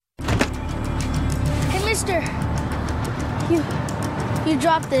Mister, you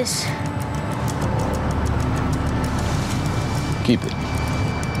dropped this. Keep it.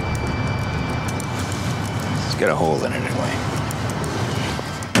 It's got a hole in it anyway.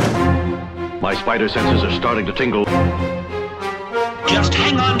 My spider senses are starting to tingle. Just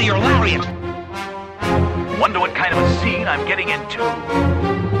hang on to your lariat. Wonder what kind of a scene I'm getting into.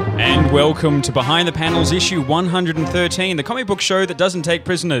 And welcome to Behind the Panels issue 113, the comic book show that doesn't take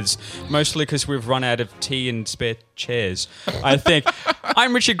prisoners, mostly because we've run out of tea and spare chairs, I think.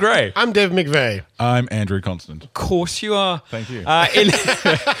 I'm Richard Gray. I'm Dave McVeigh. I'm Andrew Constant. Of course you are. Thank you.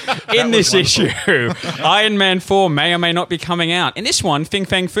 In this issue, Iron Man 4 may or may not be coming out. In this one, Fing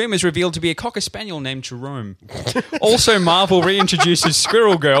Fang Foom is revealed to be a Cocker Spaniel named Jerome. Also, Marvel reintroduces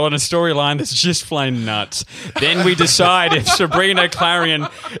Squirrel Girl in a storyline that's just plain nuts. Then we decide if Sabrina, Clarion,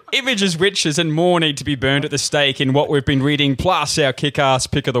 Images, Witches, and more need to be burned at the stake in what we've been reading, plus our kick-ass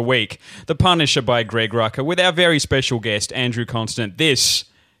pick of the week, The Punisher by Greg Rucka, with our very special guest, Andrew Constant. This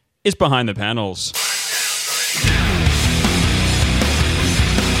is Behind the Panels.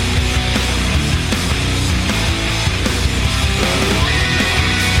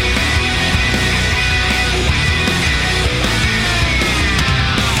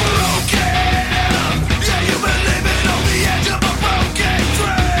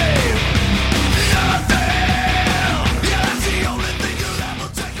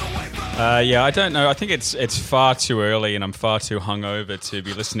 Yeah, I don't know. I think it's far too early and I'm far too hungover to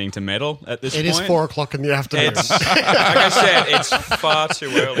be listening to metal at this point. It is 4 o'clock in the afternoon. Like I said, it's far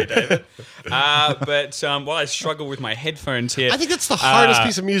too early, David. But while I struggle with my headphones here... I think that's the hardest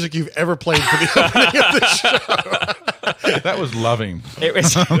piece of music you've ever played for the opening of the show. That was loving. It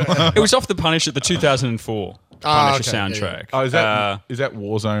was off the Punisher, the 2004 Punisher soundtrack. Oh, is that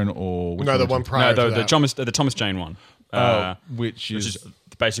Warzone or... No, the one prior to that. The Thomas Jane one. Which is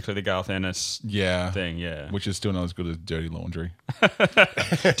basically the Garth Ennis thing, yeah. Which is still not as good as Dirty Laundry.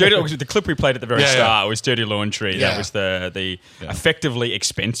 The clip we played at the very start was Dirty Laundry. Yeah. That was the effectively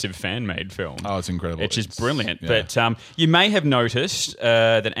expensive fan-made film. Oh, it's incredible. Which is brilliant. Yeah. But you may have noticed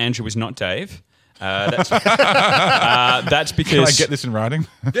that Andrew was not Dave. That's because... Can I get this in writing?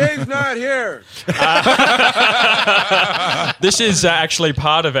 Dave's not here. This is actually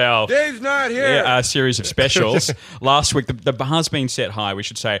part of our... Dave's not here. Series of specials. Last week, the bar's been set high, we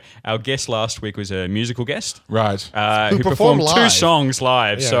should say. Our guest last week was a musical guest. Right. Who performed live. 2 songs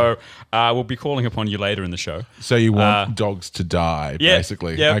live. Yeah. So we'll be calling upon you later in the show. So you want dogs to die,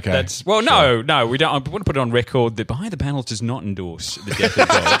 basically? Yeah, okay. No, we don't. I want to put it on record that Behind the Panels does not endorse the death of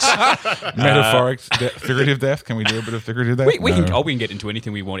dogs. Metaphoric, figurative death? Can we do a bit of figurative death? We can get into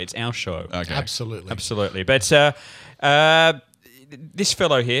anything we want. It's our show. Okay. Absolutely. But this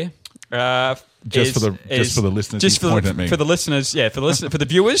fellow here... Just for the listeners, just point at me. For the listeners, for the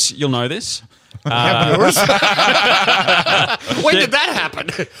viewers, you'll know this. When did that happen?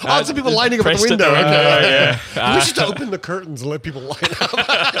 Lots of people lining up at the window. We should open the curtains and let people line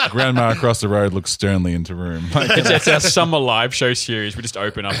up. Grandma across the road looks sternly into room. It's our summer live show series. We just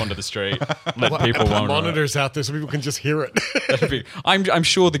open up onto the street, let people put wander. monitors out there so people can just hear it. I'm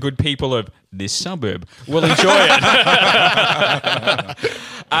sure the good people of this suburb will enjoy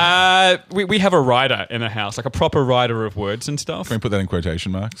it. We have a writer in the house, like a proper writer of words and stuff. Can we put that in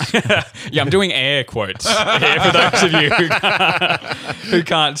quotation marks? Yeah, I'm doing air quotes here for those of you who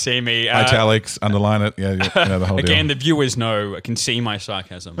can't see me. Italics, underline it. Yeah, the whole again, deal. the viewers can see my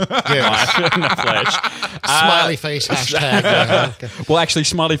sarcasm in the flesh. Smiley face hashtag. Well, actually,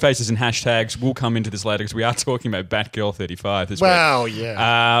 smiley faces and hashtags will come into this later because we are talking about Batgirl 35 this week. Well,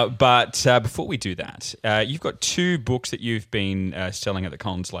 yeah. But before we do that, you've got 2 books that you've been selling at the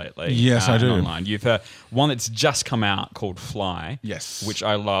cons lately. Yes, I do. Online. You've one that's just come out called Fly. Yes. Which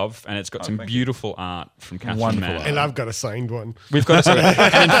I love, and it's got some beautiful art from Catherine Wonderful Mann. And I've got a signed one. We've got in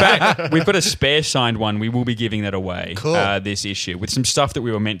fact, we've got a spare signed one. We will be giving that away this issue with some stuff that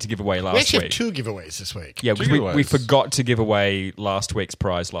we were meant to give away last We actually week. have 2 giveaways this week. Yeah, we forgot to give away last week's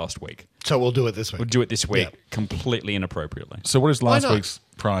prize last week. So we'll do it this week. We'll do it this week completely inappropriately. So what is last week's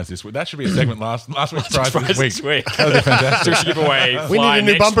prize this week? That should be a segment. Last week's prize this week. That would be fantastic. So we should give away We need a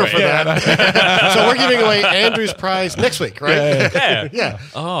new bumper for that. So we're giving away Andrew's prize next week, right? Yeah.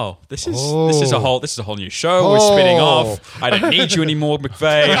 Oh, this is a whole new show. We're spinning off. I don't need you anymore,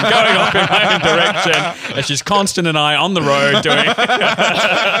 McVeigh. I'm going off in my own direction. It's just Constant and I on the road doing.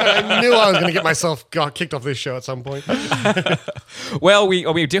 I knew I was going to get myself kicked off this show at some point. Well,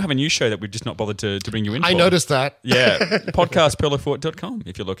 we do have a new show that we've just not bothered to bring you in for. I noticed that. Yeah. Podcastpillowfort.com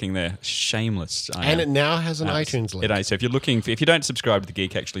if you're looking there. Shameless. And it now has an iTunes link. So if you're looking if you don't subscribe to the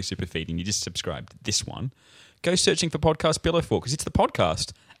Geek Actually Super Feed and you just subscribe to this one, go searching for Podcast Pillow Fort because it's the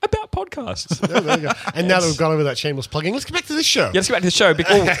podcast about podcasts. There you go. And now that we've gone over that shameless plugging, let's get back to this show. Yeah, let's get back to the show.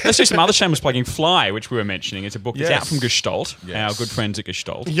 Let's do some other shameless plugging. Fly, which we were mentioning, it's a book that's Yes. out from Gestalt, Yes. our good friends at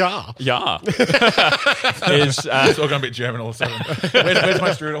Gestalt. Yeah. Yeah. It's all going a bit German all of a sudden. Where's my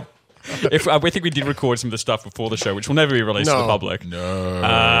strudel? I think we did record some of the stuff before the show, which will never be released to the public. No.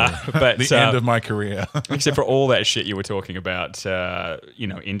 But The end of my career. except for all that shit you were talking about,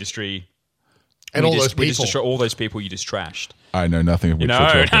 industry. And all those We just people. destroy all those people you just trashed. I know nothing of what No.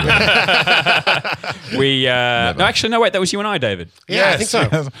 you're talking about. No, actually, no, wait, that was you and I, David. Yeah, I think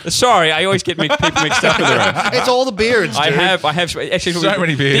so. Sorry, I always get people mixed up with the room. It's all the beards, dude. I have actually So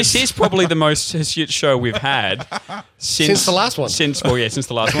many beards. This is probably the most hirsute show we've had since the last one. Since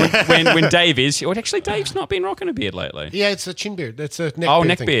the last one. When Dave is, well, actually, Dave's not been rocking a beard lately. Yeah, it's a chin beard. It's a neck Oh, beard.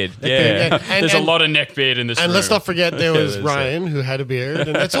 neck thing. beard. Neck Yeah. beard, There's a lot of neck beard in this room. And let's not forget there was there's Ryan who had a beard.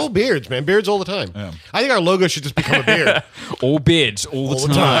 And it's all beards, man. Beards all the time. I think our logo should just become a beard. All beards, all the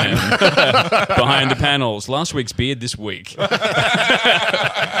the time. Behind the panels. Last week's beard this week.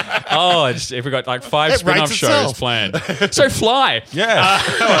 If we got like 5 It spin-off writes shows itself. planned. So Fly. Yeah.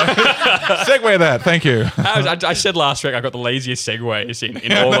 Segue that. Thank you. I said last week I got the laziest segues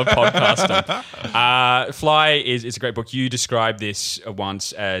in all of podcasting. Fly is a great book. You described this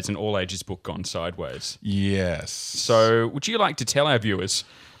once as an all-ages book gone sideways. Yes. So would you like to tell our viewers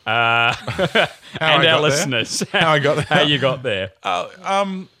and I our got listeners How I got there. how you got there?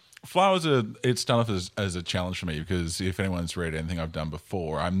 Fly it started off as a challenge for me because if anyone's read anything I've done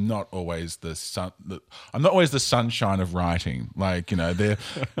before, I'm not always the sunshine of writing. Like, there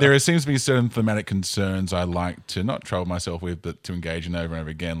seems to be certain thematic concerns I like to not trouble myself with, but to engage in over and over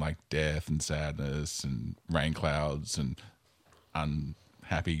again, like death and sadness and rain clouds and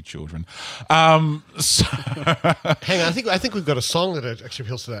unhappy children. Hang on, I think we've got a song that actually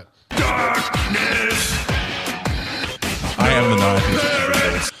appeals to that. I am the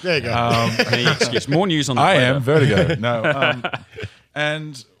 90s. There you go. Any excuse? More news on the I flavor. am Vertigo. No,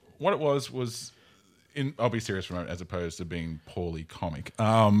 and what it was I'll be serious for a moment, as opposed to being poorly comic.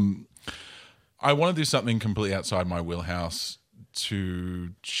 I want to do something completely outside my wheelhouse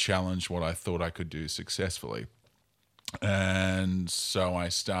to challenge what I thought I could do successfully, and so I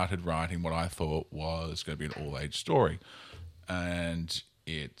started writing what I thought was going to be an all-age story, and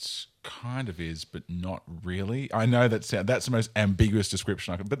it kind of is, but not really. I know that's the most ambiguous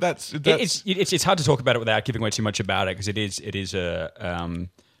description I could, but that's It's hard to talk about it without giving away too much about it because it is a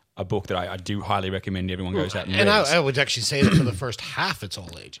book that I do highly recommend everyone goes out and reads. And I would actually say that for the first half, it's all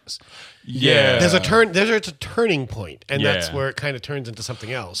ages. yeah. There's a turning point, and that's where it kind of turns into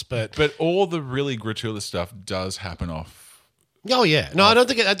something else. But all the really gratuitous stuff does happen off. oh yeah, no, I don't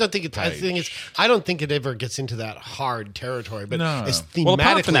think it ever gets into that hard territory. But No. it's thematically Well,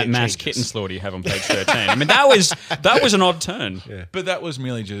 apart from that it mass changes. kitten slaughter you have on page 13, I mean that was an odd turn. But that was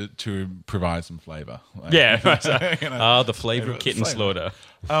merely to provide some flavour. Like, Yeah, you know. the flavour of kitten flavour. slaughter.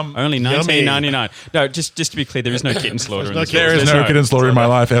 Only $19.99. No, just to be clear, there is no kitten slaughter in this book. There is There's no kitten slaughter in my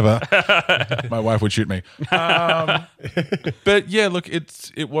life ever. My wife would shoot me. But yeah, look,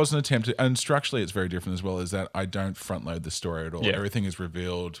 it was an attempt, and structurally it's very different as well, is that I don't front load the story at all. Yeah. Everything is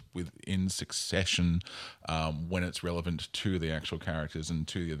revealed in succession when it's relevant to the actual characters and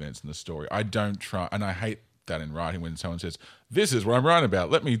to the events in the story. I don't try, and I hate that in writing when someone says, this is what I'm writing about,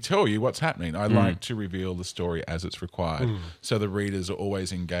 let me tell you what's happening. I like to reveal the story as it's required, so the readers are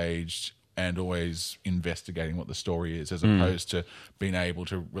always engaged and always investigating what the story is, as opposed to being able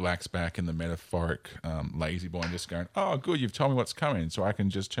to relax back in the metaphoric lazy boy and just going, oh good, you've told me what's coming, so I can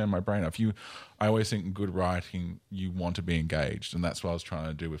just turn my brain off. I always think in good writing you want to be engaged, and that's what I was trying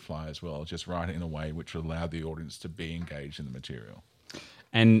to do with Fly as well, just write it in a way which would allow the audience to be engaged in the material.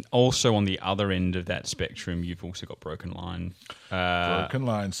 And also on the other end of that spectrum, you've also got Broken Line. Broken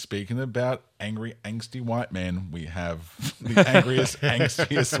Line. Speaking about angry, angsty white men, we have the angriest,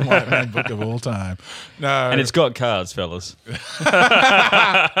 angstiest white man book of all time. No, And it's got cars, fellas.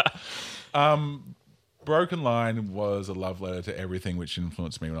 Broken Line was a love letter to everything which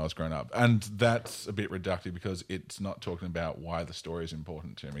influenced me when I was growing up. And that's a bit reductive because it's not talking about why the story is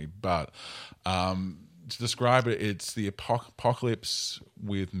important to me. But to describe it, it's the apocalypse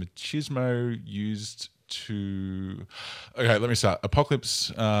with machismo used to... Okay, let me start.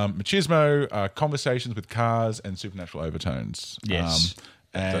 Apocalypse, machismo, conversations with cars, and supernatural overtones. Yes.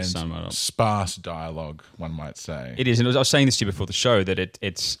 That does sound right And up. sparse dialogue, one might say. It is, and I was saying this to you before the show, that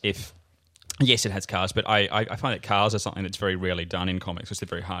it's if... Yes, it has cars, but I find that cars are something that's very rarely done in comics, which they're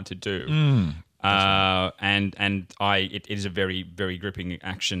very hard to do. It is a very, very gripping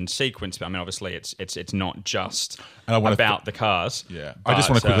action sequence. But I mean, obviously, it's not just about the cars. Yeah, I just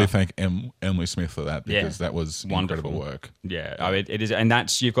want to quickly thank Emily Smith for that because that was incredible work. Yeah, it is, and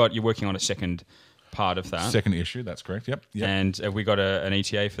that's you're working on a second part of that. Second issue, that's correct. Yep. And have we got an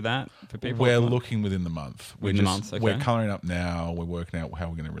ETA for that for people? We're looking within the month. Okay. We're colouring up now. We're working out how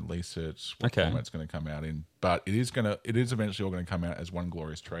we're going to release it, what format it's going to come out in. But it is eventually all going to come out as one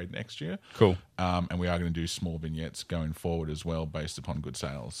glorious trade next year. Cool. And we are going to do small vignettes going forward as well, based upon good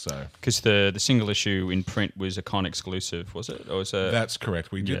sales. So because the single issue in print was a con exclusive, was it? Or was it? That's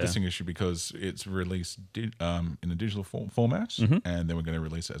correct. We did the single issue because it's released in a digital format, and then we're going to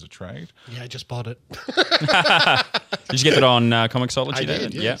release it as a trade. Yeah, I just bought it. Did you get that on Comixology? I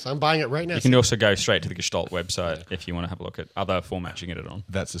did, yes. I'm buying it right now. You can also go straight to the Gestalt website if you want to have a look at other formats you can get it on.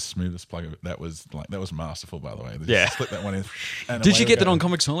 That's the smoothest plug. That was masterful, by the way. They just slip that one in. Did you get that on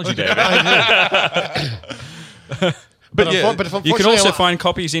Comixology, David? But you can also find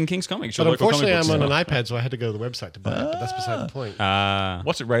copies in King's Comics. But unfortunately, I'm on an iPad, so I had to go to the website to buy it. But that's beside the point.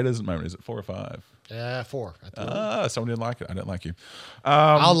 What's it rated at the moment? Is it 4 or 5? 4. Someone didn't like it. I don't like you.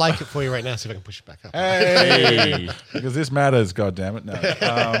 I'll like it for you right now. See if I can push it back up. Hey, because this matters. God damn it!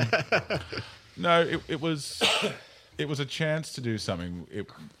 No, it was a chance to do something.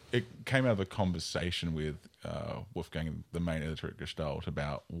 It came out of a conversation with Wolfgang, the main editor at Gestalt,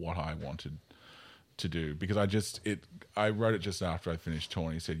 about what I wanted to do, because I wrote it just after I finished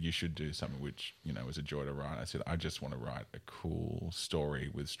Torn. He said, you should do something which was a joy to write. I said, I just want to write a cool story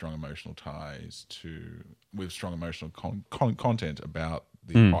with strong emotional ties with strong emotional content about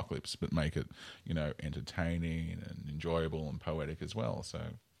the apocalypse, but make it entertaining and enjoyable and poetic as well. So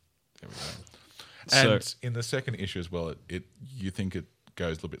there we go. And in the second issue as well, you think it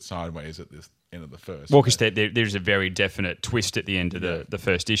goes a little bit sideways at the end of the first. Well, because there's a very definite twist at the end of the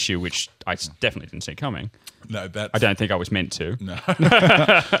first issue, which I definitely didn't see coming. No, I don't think I was meant to. No.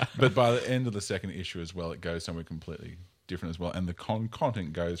 But by the end of the second issue as well, it goes somewhere completely different as well. And the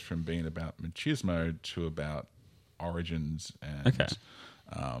content goes from being about machismo to about origins and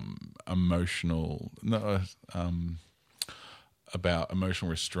about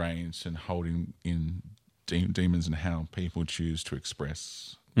emotional restraints and holding in demons and how people choose to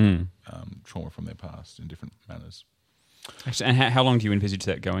express trauma from their past in different manners. And how long do you envisage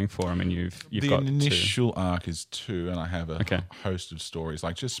that going for? I mean, you've got the initial arc is 2, and I have a host of stories,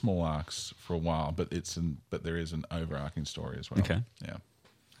 like just small arcs for a while, but there is an overarching story as well. Okay, yeah,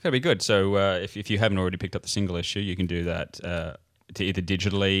 that'd be good. So if you haven't already picked up the single issue, you can do that. To either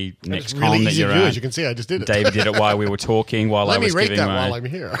digitally next really con that you're at. As you can see, I just did it. David did it while we were talking. While I was giving while I'm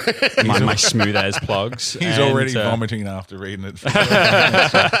here. my smooth as plugs. He's already vomiting after reading it.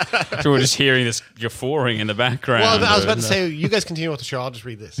 So we're just hearing this guffawing in the background. Well, I was about to say, you guys continue with the show. I'll just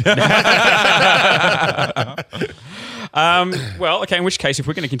read this. Well, okay. In which case, if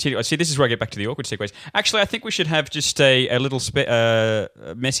we're going to continue, see, this is where I get back to the awkward segues. Actually, I think we should have just a little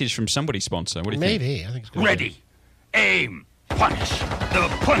message from somebody's sponsor. What do you think? Maybe. I think it's good. Ready, aim, punish. The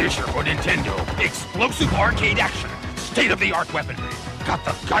Punisher for Nintendo. Explosive arcade action. State-of-the-art weaponry. Got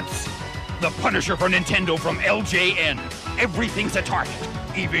the guts. The Punisher for Nintendo from LJN. Everything's a target.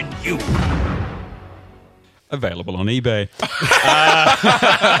 Even you. Available on eBay.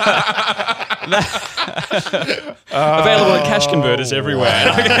 Available at cash converters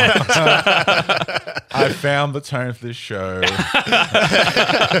everywhere. I found the tone for this show.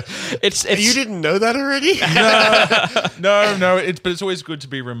 It's you didn't know that already? No. But it's always good to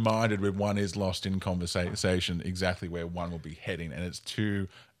be reminded when one is lost in conversation exactly where one will be heading, and it's to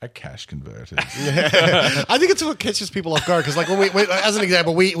a cash converter. I think it's what catches people off guard, because, like, when we as an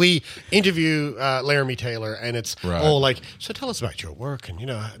example, we interview Laramie Taylor, and it's all like, so tell us about your work, and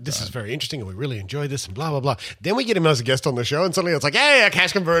this is very interesting, and we really enjoy this, and blah blah blah. Then we get him as a guest on the show, and suddenly it's like, yeah,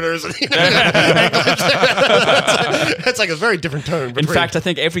 cash converters. It's like a very different tone. In fact, I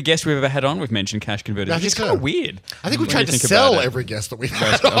think every guest we've ever had on, we've mentioned cash converters. It's kind of weird. I think we've tried to sell every guest that we've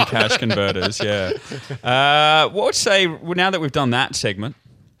had on cash converters. Yeah. What would say now that we've done that segment?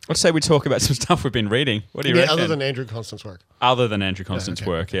 Let's say we talk about some stuff we've been reading. What do you reckon? Other than Andrew Constance's work. Other than Andrew Constance's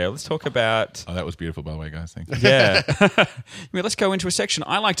work, yeah. Let's talk about... Oh, that was beautiful, by the way, guys. Thank you. Yeah. Let's go into a section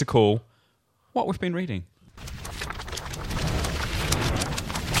I like to call What We've Been Reading.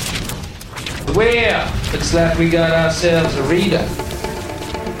 Well, looks like we got ourselves a reader.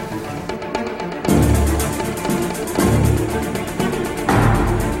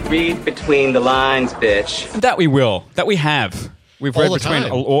 Read between the lines, bitch. That we will. That we have. We've read between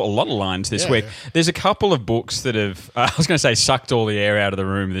a lot of lines this week. Yeah. There's a couple of books that have, I was going to say, sucked all the air out of the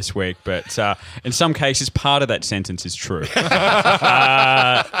room this week, but in some cases, part of that sentence is true.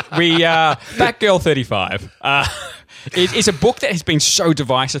 Batgirl 35. It's a book that has been so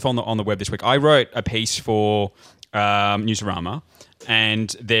divisive on the web this week. I wrote a piece for Newsarama,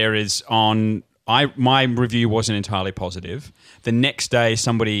 and there is my review wasn't entirely positive. The next day,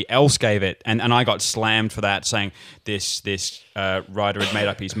 somebody else gave it, and I got slammed for that, saying this writer had made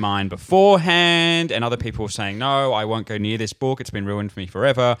up his mind beforehand, and other people were saying, no, I won't go near this book. It's been ruined for me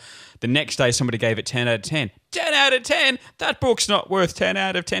forever. The next day, somebody gave it 10 out of 10. 10 out of 10? That book's not worth 10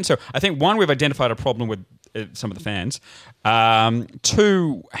 out of 10. So I think, one, we've identified a problem with some of the fans.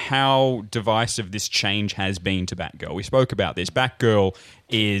 2, how divisive this change has been to Batgirl. We spoke about this. Batgirl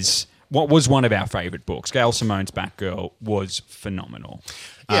is what was one of our favourite books. Gail Simone's Batgirl was phenomenal.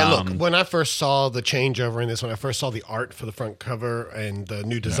 Yeah, look, when I first saw the changeover in this, when I first saw the art for the front cover and the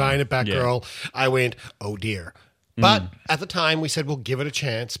new design of Batgirl, I went, oh dear. But at the time, we said, we'll give it a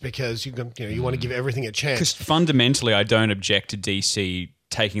chance because you want to give everything a chance. Because fundamentally, I don't object to DC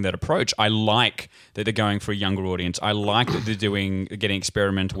taking that approach. I like that they're going for a younger audience. I like that they're getting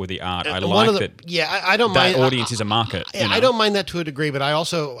experimental with the art. I like that. Yeah, I don't mind. That audience is a market. I don't mind that to a degree, but I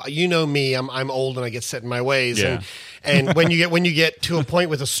also, me, I'm old and I get set in my ways. Yeah. And when you get to a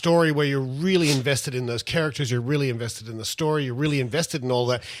point with a story where you're really invested in those characters, you're really invested in the story, you're really invested in all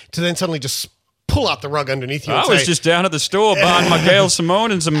that, to then suddenly just pull out the rug underneath you. I was just down at the store buying my Gail Simone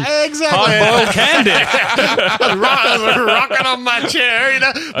and some exactly. hard-boiled candy. I was rocking on my chair,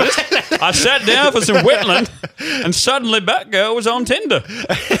 I sat down for some Whitland, and suddenly Batgirl was on Tinder.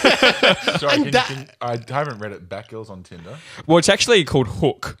 Sorry, I haven't read it. Batgirl's on Tinder? Well, it's actually called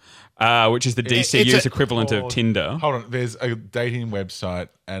Hook, which is the DCU's equivalent of Tinder. Hold on. There's a dating website,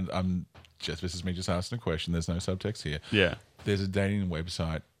 and this is me just asking a question. There's no subtext here. Yeah. There's a dating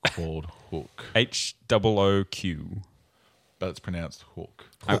website called Hook. HOOQ. But it's pronounced Hook.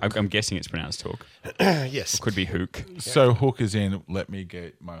 I'm guessing it's pronounced Hook. Yes. It could be Hook. So Hook is in, let me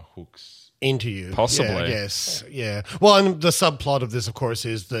get my hooks into you. Possibly. Yes. Yeah. Well, and the subplot of this, of course,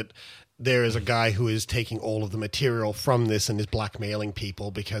 is that there is a guy who is taking all of the material from this and is blackmailing people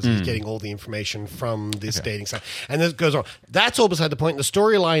because he's getting all the information from this dating site. And this goes on. That's all beside the point. The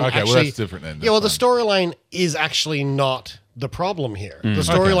storyline actually... well, that's different then. Yeah, well, the storyline is actually not the problem here. The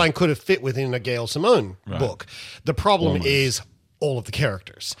storyline could have fit within a Gail Simone book. The problem is all of the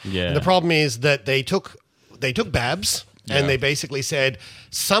characters. Yeah. And the problem is that they took Babs... And they basically said,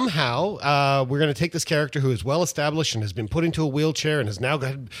 somehow we're going to take this character who is well established and has been put into a wheelchair and has now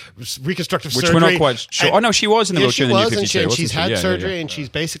got reconstructive surgery. Which we're not quite sure. No, she was in the wheelchair in the New 52. And she's had surgery and she's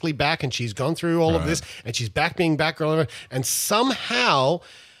basically back and she's gone through all of this and she's back being Batgirl. And somehow,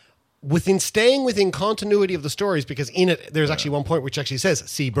 staying within continuity of the stories, because in it there's actually one point which actually says,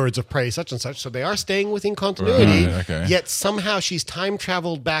 see birds of prey, such and such. So they are staying within continuity, yet somehow she's time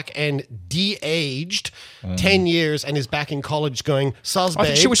traveled back and de-aged 10 years and is back in college going, Saz I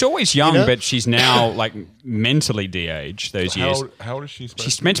think she was always young, but she's now like mentally de-aged those years. How old is she?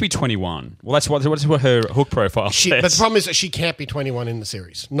 She's meant to be 21. Well, that's what her Hook profile says. But the problem is that she can't be 21 in the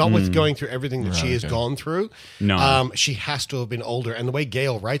series. Not with going through everything that she has gone through. No. She has to have been older. And the way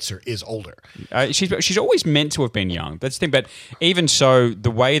Gail writes her is older. She's always meant to have been young. That's the thing. But even so,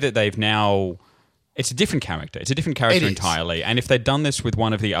 the way that they've now... It's a different character. It's a different character entirely. And if they'd done this with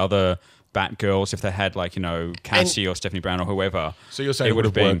one of the other Batgirls, if they had Cassie or Stephanie Brown or whoever... So you're saying it would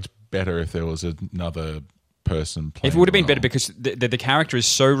have worked better if there was another person playing. If it would have been better because the character is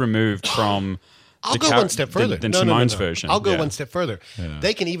so removed from... I'll go one step further. Than Simone's version. I'll go one step further. Yeah.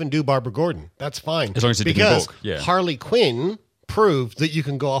 They can even do Barbara Gordon. That's fine. As long as it's a different book. Yeah. Harley Quinn proved that you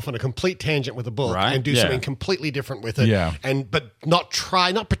can go off on a complete tangent with a book and do something completely different with it. Yeah. But not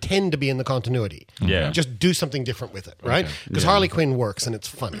pretend to be in the continuity. Yeah. Just do something different with it, right? Because Harley Quinn works and it's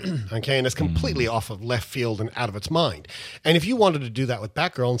funny. Okay. And it's completely off of left field and out of its mind. And if you wanted to do that with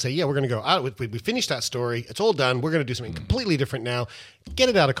Batgirl and say, yeah, we're going to go out, we finished that story, it's all done, we're going to do something completely different now, get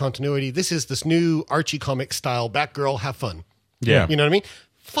it out of continuity. This is this new Archie comic style Batgirl, have fun. Yeah. You know what I mean?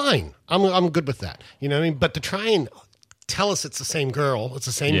 Fine. I'm good with that. You know what I mean? But to try and tell us it's the same girl, it's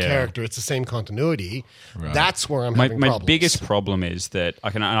the same character, it's the same continuity. Right. That's where I'm having problems. My biggest problem is that I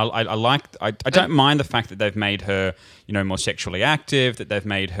don't mind the fact that they've made her, more sexually active, that they've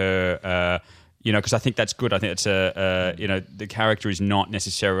made her, because I think that's good. I think it's the character is not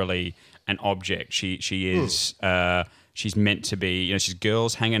necessarily an object. She is, she's meant to be, she's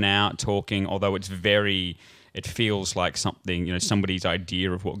girls hanging out, talking. Although it feels like something, somebody's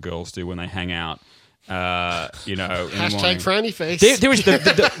idea of what girls do when they hang out. Hashtag frowny face. There was the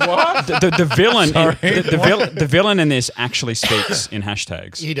villain. The villain in this actually speaks in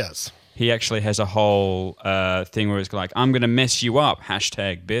hashtags. He does. He actually has a whole thing where it's like, "I'm going to mess you up."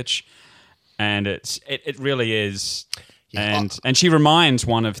 Hashtag bitch, and it really is. And she reminds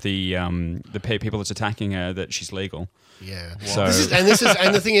one of the people that's attacking her that she's legal. Yeah. So And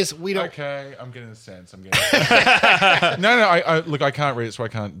the thing is, we don't. Okay, I'm getting a sense. No. Look, I can't read it, so I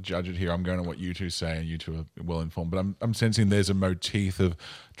can't judge it here. I'm going on what you two say, and you two are well informed. But I'm sensing there's a motif of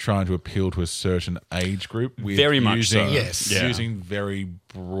trying to appeal to a certain age group. With very much so. Yes. Using very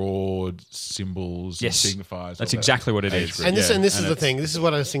broad symbols and signifiers. That's exactly what it is. And this is the thing. This is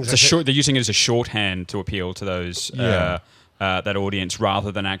what I was thinking. They're using it as a shorthand to appeal to those. That audience,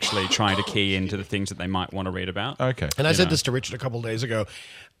 rather than actually trying to key into the things that they might want to read about. Okay. And I said this to Richard a couple of days ago.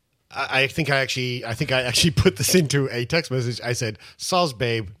 I think I actually put this into a text message. I said, "Saw's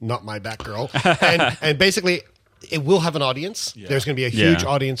babe, not my Batgirl," and basically. It will have an audience. Yeah. There's going to be a huge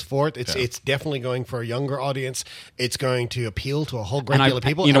audience for it. It's definitely going for a younger audience. It's going to appeal to a whole great deal of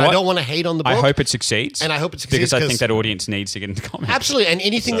people. You know and what? I don't want to hate on the book. I hope it succeeds. And I hope it succeeds because I think that audience needs to get into comics. Absolutely. And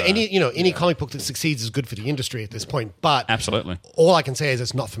any comic book that succeeds is good for the industry at this point. But absolutely, all I can say is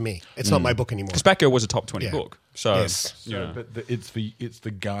it's not for me. It's not my book anymore. Because Batgirl was a top 20 book. So, yes. But it's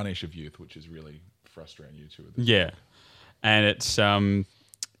the garnish of youth, which is really frustrating you two. Yeah. And it's...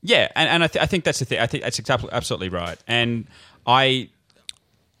 Yeah, and I think that's the thing. I think that's absolutely right. And I'm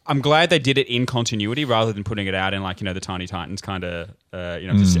glad they did it in continuity rather than putting it out in the Tiny Titans kind of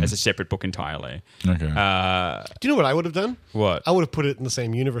as a separate book entirely. Okay. Do you know what I would have done? What? I would have put it in the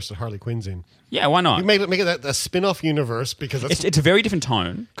same universe that Harley Quinn's in. Yeah, why not? You make it a spin-off universe because it's a very different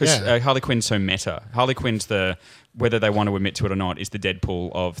tone because Harley Quinn's so meta. Harley Quinn's whether they want to admit to it or not, is the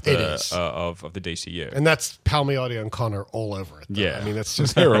Deadpool of the DCU, and that's Palmiotti and Connor all over it. Though. Yeah, I mean that's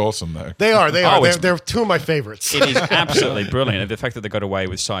just they're awesome though. They are. They're two of my favorites. It is absolutely brilliant. The fact that they got away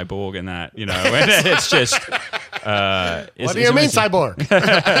with Cyborg and that, it's just. What do you mean, Cyborg?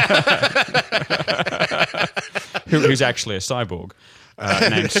 Who's actually a cyborg?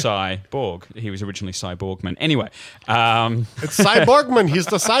 Named Cyborg. He was originally Cyborgman. Anyway, it's Cyborgman. He's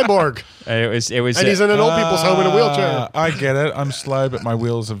the cyborg. It was, and he's in an old people's home in a wheelchair. I get it. I'm slow, but my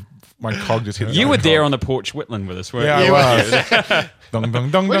cog just hit. You were there on the porch whittling with us, weren't you? Yeah, I was.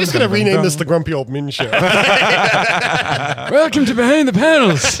 We're just going to rename this the Grumpy Old Men Show. Welcome to Behind the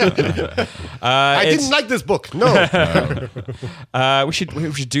Panels. I didn't like this book. No. We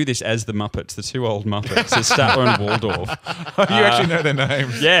should do this as the Muppets, the two old Muppets, as Statler and Waldorf. You actually know their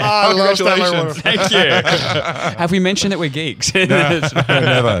names. Yeah. I love Congratulations. Thank you. Have we mentioned that we're geeks? Never.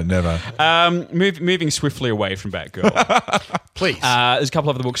 Moving swiftly away from Batgirl. Please. There's a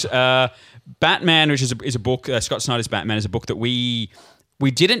couple of other books. Batman, which is a book, Scott Snyder's Batman is a book that we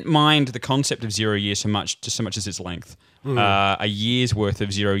didn't mind the concept of 0 year so much as its length. A year's worth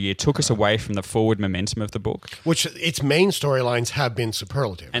of 0 year took us away from the forward momentum of the book. Which its main storylines have been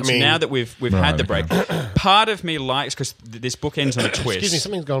superlative. And so now that we've had the break, part of me likes, because this book ends on a twist. Excuse me,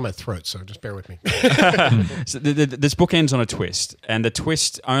 something's going on my throat, so just bear with me. So this book ends on a twist, and the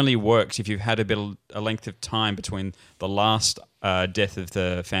twist only works if you've had a length of time between the last death of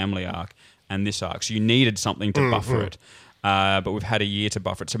the family arc and this arc. So you needed something to buffer it. But we've had a year to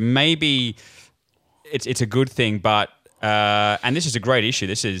buffer it. So maybe it's a good thing, but and this is a great issue.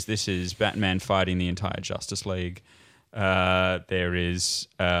 This is Batman fighting the entire Justice League. There is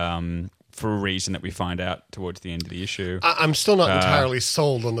for a reason that we find out towards the end of the issue. I'm still not entirely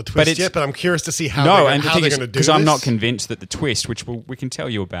sold on the twist yet, but I'm curious to see how they're going to do this. Because I'm not convinced that the twist, which we can tell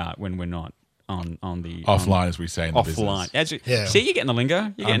you about when we're not on the offline, as we say in the offline. business. See, you're getting the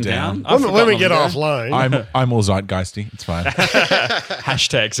lingo. You're getting down. When we get offline, I'm all zeitgeisty. It's fine.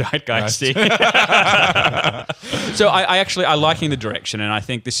 Hashtag zeitgeisty. So I liking the direction, and I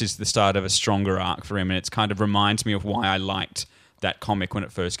think this is the start of a stronger arc for him, and it's kind of reminds me of why I liked that comic when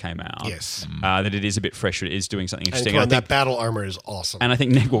it first came out. Yes. That it is a bit fresher. It is doing something interesting. And that battle armor is awesome. And I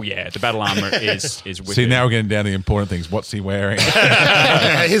think, the battle armor is wicked. See, now we're getting down to the important things. What's he wearing?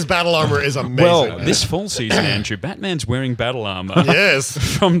 His battle armor is amazing. Well, this fall season, Andrew, Batman's wearing battle armor. Yes.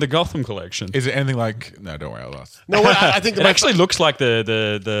 From the Gotham collection. Is it anything like... No, don't worry, I'll ask. No, I think it actually looks like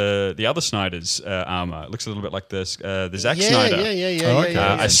the other Snyder's armor. It looks a little bit like the Zack Snyder.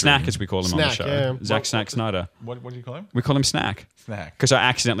 Yeah. A snack, as we call him on the show. Yeah. Zack Snack Snyder. What do you call him? We call him Snack. Snack. Because I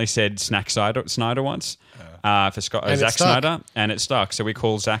accidentally said Snack Snyder once for Zack Snyder, and it stuck. So we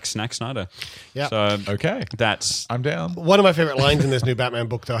call Zack Snack Snyder. Yeah. So okay, I'm down. One of my favorite lines in this new Batman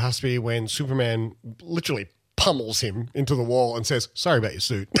book, though, has to be when Superman literally pummels him into the wall and says, "Sorry about your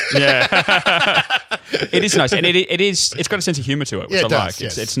suit." Yeah, it is nice, and it's got a sense of humor to it, which I like.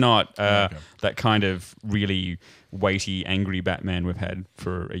 Yes. It's not that kind of really weighty, angry Batman we've had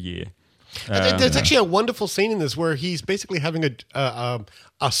for a year. There's actually a wonderful scene in this where he's basically having a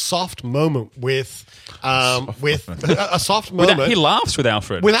soft moment with a soft moment. He laughs with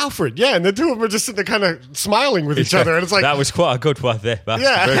Alfred. With Alfred, yeah, and the two of them are just sitting there kind of smiling with each other, and it's like that was quite a good one there.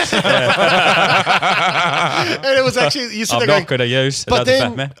 Yeah. And it was actually you sit there not going to use but another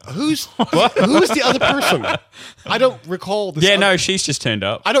then Batman. who's the other person? I don't recall this. Yeah, no, she's just turned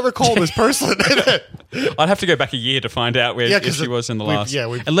up. I don't recall this person. I'd have to go back a year to find out if she was in the last.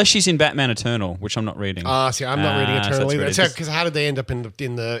 Unless she's in Batman Eternal, which I'm not reading. See, I'm not reading Eternal either. So because how did they end up in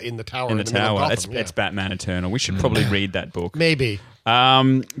the tower? In the tower, it's Batman Eternal. We should probably read that book. Maybe.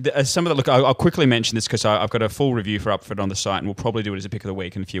 Some of the look. I'll quickly mention this because I've got a full review for Upford on the site, and we'll probably do it as a pick of the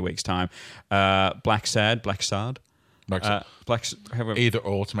week in a few weeks' time. Black Sad. Either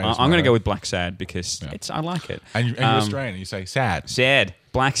or. I'm going to go with Black Sad because I like it. And you're Australian. You say sad. Sad.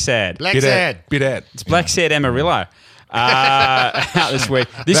 Black Sad. Bidet. It's Black Sad Amarillo. Out this week.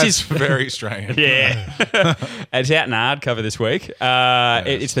 That's very strange. Yeah. It's out in hardcover this week.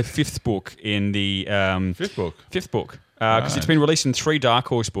 It's the fifth book in the... Fifth book? Fifth book. Because it's been released in 3 Dark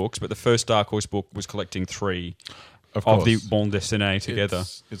Horse books, but the first Dark Horse book was collecting 3 of the bande dessinée together.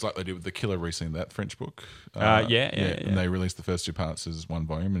 It's like they did with The Killer recently, that French book. Yeah. And they released the first 2 parts as one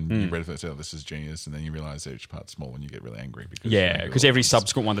volume, and you read it first, this is genius, and then you realise each part's small and you get really angry. Because every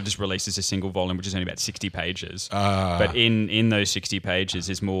subsequent one that just releases a single volume, which is only about 60 pages. But in those 60 pages,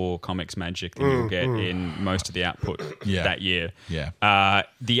 there's more comics magic than you'll get in most of the output that year. Yeah.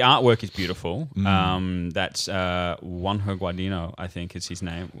 The artwork is beautiful. That's Juanjo Guadagnino, I think is his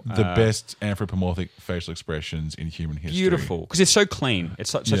name. The best anthropomorphic facial expressions in human history. Beautiful, because it's so clean.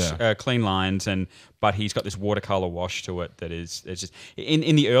 It's such clean lines, but he's got this watercolor wash to it that is just.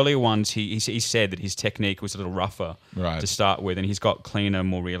 In the earlier ones, he said that his technique was a little rougher to start with, and he's got cleaner,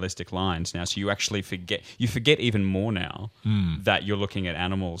 more realistic lines now. So you actually forget even more now that you're looking at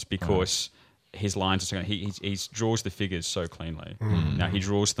animals because his lines are so. He draws the figures so cleanly. Now he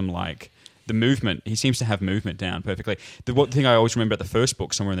draws them like. The movement, he seems to have movement down perfectly. The one thing I always remember at the first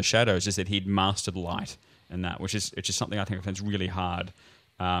book, Somewhere in the Shadows, is that he'd mastered light and that, which is really hard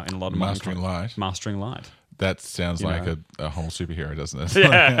in a lot of Mastering light. Mastering light. That sounds like a whole superhero, doesn't it?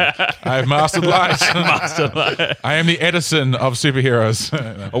 Yeah. I have mastered light. I am the Edison of superheroes.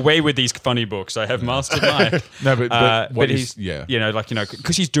 Away with these funny books. I have mastered light. No, but he's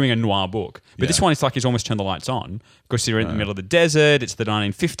because he's doing a noir book. But this one, it's like he's almost turned the lights on because they're in the middle of the desert. It's the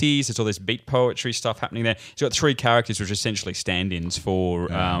 1950s. There's all this beat poetry stuff happening there. He's got 3 characters which are essentially stand-ins for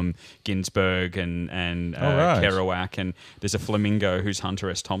Ginsberg and Kerouac, and there's a flamingo who's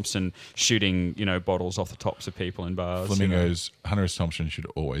Hunter S. Thompson shooting bottles off the tops of people in bars. Flamingos, Hunter S. Thompson should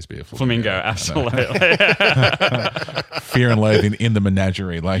always be a flamingo. Absolutely. Fear and loathing in the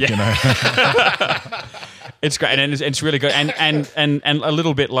menagerie, It's great, and it's really good, and a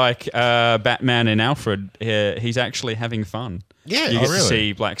little bit like Batman and Alfred. He's actually having fun. Yeah, you get to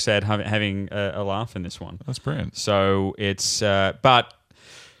see Black Sad having a laugh in this one. That's brilliant. So it's, but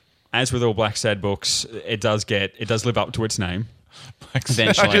as with all Black Sad books, it does live up to its name.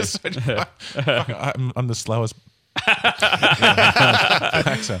 Eventually, I'm the slowest.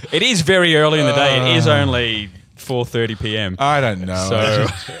 It is very early in the day. It is only 4:30 p.m. I don't know. So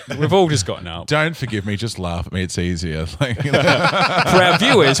we've all just gotten up. Don't forgive me. Just laugh at me. It's easier. For our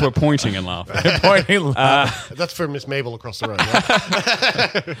viewers, we're pointing and laughing. That's for Miss Mabel across the road.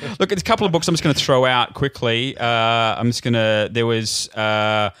 Right? Look, there's a couple of books I'm just going to throw out quickly. There was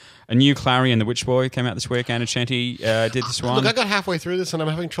a new Clarion, The Witch Boy, came out this week. Anna Chanty did this one. Look, I got halfway through this and I'm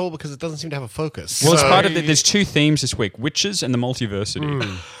having trouble because it doesn't seem to have a focus. Well, it's part of it. There's 2 themes this week: witches and the multiversity.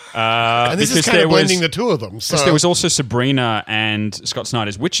 And this is kind of blending the 2 of them. So. There was also Sabrina and Scott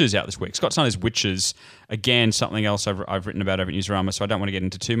Snyder's Witches out this week. Scott Snyder's Witches, again, something else I've written about over at Newsarama, so I don't want to get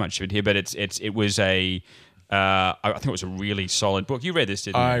into too much of it here, but it was a... I think it was a really solid book. You read this,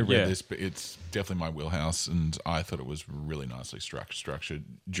 didn't you? I read this, but it's definitely my wheelhouse, and I thought it was really nicely structured.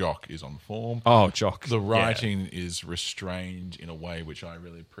 Jock is on form. Oh, Jock. The writing is restrained in a way which I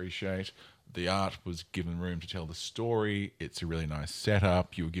really appreciate. The art was given room to tell the story. It's a really nice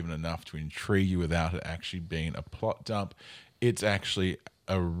setup. You were given enough to intrigue you without it actually being a plot dump. It's actually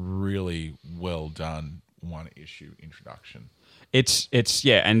a really well done 1-issue introduction. It's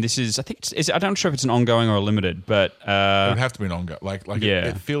and this is, I think it's I'm not sure if it's an ongoing or a limited, but it would have to be an ongoing.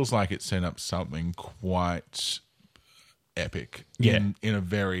 It feels like it set up something quite epic. Yeah. In a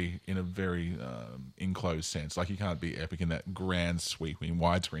very enclosed sense. Like, you can't be epic in that grand sweeping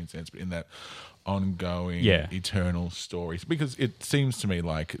widescreen sense, but in that ongoing, eternal story. Because it seems to me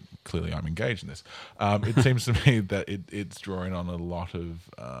like, clearly I'm engaged in this. It seems to me that it's drawing on a lot of.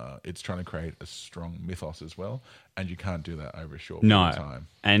 It's trying to create a strong mythos as well, and you can't do that over a short period of time.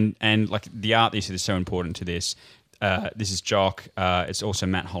 And like the art is so important to this. This is Jock. It's also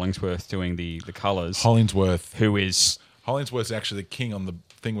Matt Hollingsworth doing the colours. Hollingsworth's actually the king on the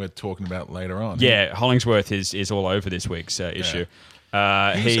thing we're talking about later on. Yeah, Hollingsworth is all over this week's issue.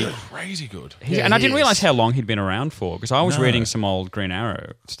 He's crazy good. And I didn't realise how long he'd been around for, because I was reading some old Green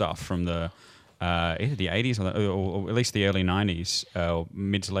Arrow stuff from the either the 80s or at least the early 90s,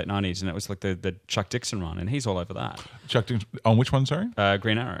 mid to late 90s, and it was like the Chuck Dixon run, and he's all over that. Chuck Dixon, on which one, sorry?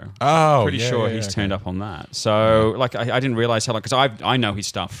 Green Arrow. Oh, pretty sure he's turned up on that. So like I didn't realise how long, because I know his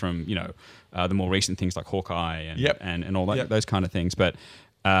stuff from the more recent things like Hawkeye and all that those kind of things, but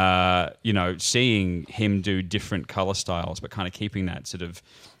seeing him do different color styles, but kind of keeping that sort of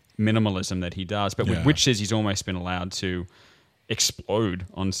minimalism that he does, but with Witches, he's almost been allowed to explode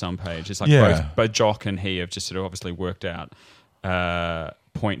on some pages. Like both Jock and he have just sort of obviously worked out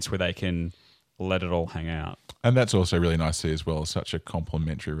points where they can let it all hang out. And that's also really nice to see as well, such a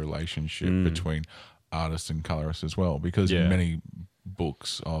complementary relationship between artists and colorists as well, because in many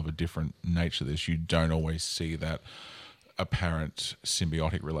books of a different nature this, you don't always see that apparent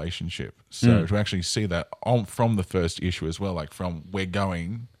symbiotic relationship. So to actually see that from the first issue as well, like from we're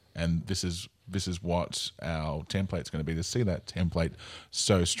going and this is what our template's going to be, to see that template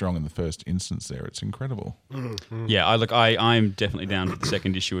so strong in the first instance there, it's incredible. Yeah, I'm definitely down for the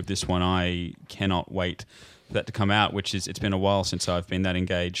second issue of this one. I cannot wait for that to come out, it's been a while since I've been that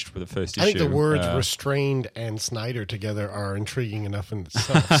engaged for the first issue. I think the words restrained and Snyder together are intriguing enough in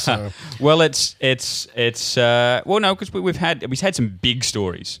itself. So. Well, it's no, because we've had some big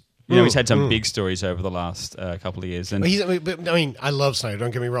stories. He's had some big stories over the last couple of years. And I love Snyder,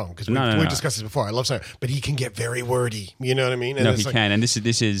 don't get me wrong, because we discussed this before. I love Snyder, but he can get very wordy. You know what I mean? And he can, and this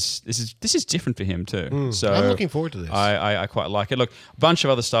is different for him too. So I'm looking forward to this. I quite like it. Look, a bunch of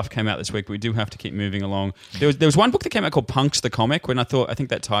other stuff came out this week, but we do have to keep moving along. There was one book that came out called Punks the Comic, when I think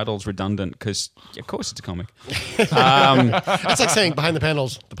that title's redundant, because of course it's a comic. That's like saying Behind the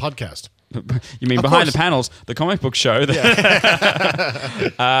Panels, the podcast. You mean Behind the Panels, the comic book show? So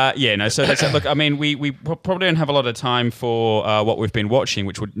that's it. Look, I mean, we probably don't have a lot of time for what we've been watching,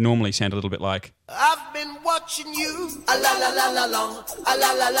 which would normally sound a little bit like I've been watching you a la la la la long, a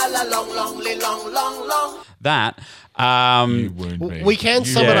la la la la long that. We can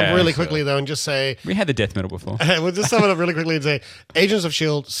sum it up really quickly, though, and just say... We had the death metal before. We'll just sum it up really quickly and say Agents of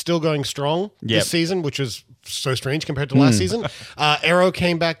S.H.I.E.L.D. still going strong this season, which was so strange compared to last season. Arrow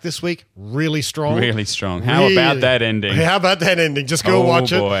came back this week, really strong. Really strong. How about that ending? How about that ending? Just go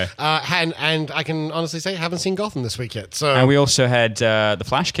watch boy. it. And I can honestly say, I haven't seen Gotham this week yet. So. And we also had The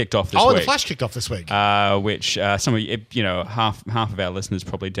Flash kicked off this week. The Flash kicked off this week. Which some of you, half of our listeners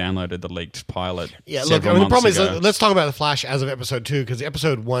probably downloaded the leaked pilot. Yeah, look, the problem is, let's talk about The Flash as of episode 2, because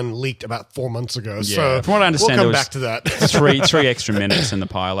episode 1 leaked about 4 months ago. Yeah. So from what I understand, we'll come back to that. three extra minutes in the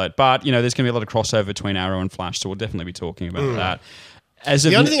pilot, but there's going to be a lot of crossover between Arrow and Flash, so we'll definitely be talking about that.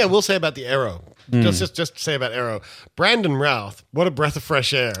 The only thing I will say about the Arrow, just say about Arrow, Brandon Routh, what a breath of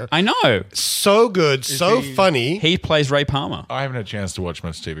fresh air. I know. So good, funny. He plays Ray Palmer. I haven't had a chance to watch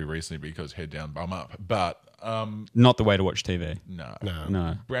much TV recently because head down, bum up, but... not the way to watch TV. No.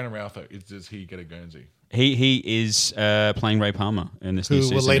 Brandon Routh, does he get a Guernsey? He is playing Ray Palmer in this new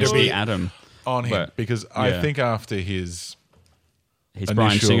season. Will later be Adam. On him, because I think after his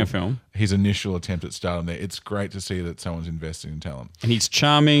Bryan Singer film, his initial attempt at stardom there, it's great to see that someone's investing in talent. And he's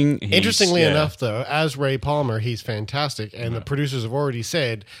charming. Interestingly enough, though, as Ray Palmer, he's fantastic, and the producers have already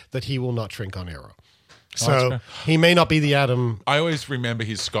said that he will not shrink on Arrow. So he may not be the Adam. I always remember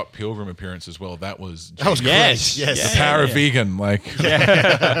his Scott Pilgrim appearance as well. That was great. Yes. The power of vegan.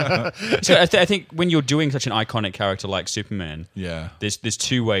 So I think when you're doing such an iconic character like Superman, there's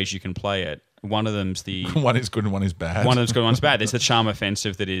two ways you can play it. One of them's one is good and one is bad. One of them's good and one's bad. There's the charm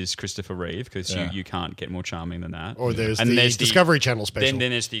offensive that is Christopher Reeve, because you can't get more charming than that. Or there's the Discovery Channel special.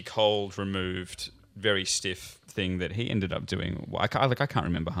 Then there's the cold, removed, very stiff thing that he ended up doing. I can't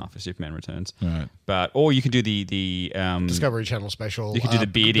remember half of Superman Returns. Right. Or you can do the Discovery Channel special. You can do the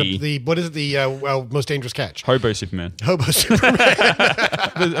beardy. What is it? The Most Dangerous Catch. Hobo Superman.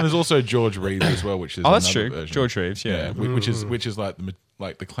 And there's also George Reeves as well, which is that's true. version. George Reeves, which is like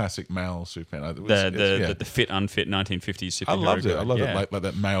like the classic male Superman. It was- The fit, unfit 1950s superhero. I loved it. I loved yeah. it. Like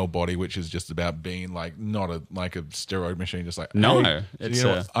that male body, which is just about being like not a steroid machine. Just like No, hey, it's you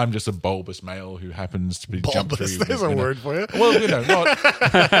know what? I'm just a bulbous male who happens to be jump Bulbous, through. there's a word for you. Well, you know, not.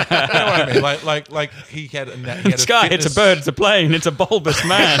 You know what I mean? Like he had a Sky, it's a fitness- bird, it's a plane, it's a bulbous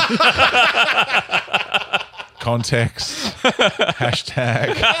man. Context.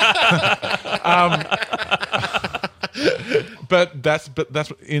 Hashtag. But that's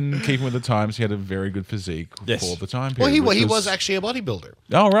in keeping with the times. He had a very good physique for the time Well, period. he was actually a bodybuilder,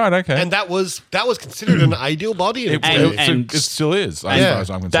 Oh right, okay. and that was considered an ideal body. In its it, day. and- it still is, as far as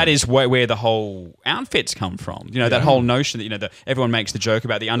I'm concerned. That is where the whole outfits come from. You know, that whole notion that, you know, everyone makes the joke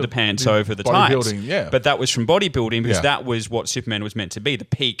about the underpants over the tights. bodybuilding, yeah. But that was from bodybuilding because Yeah. that was what Superman was meant to be, the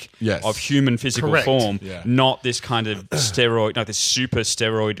peak Yes. of human physical Correct. form, Yeah. not this kind of steroid, not this super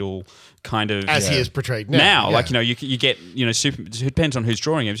steroidal kind of... as he is portrayed now. Like, you know, you get, you know, it depends on who's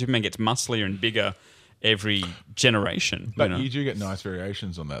drawing him. Superman gets musclier and bigger every generation. But you know? you do get nice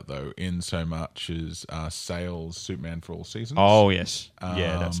variations on that, though, in so much as Sale's Superman for All Seasons. Oh, yes.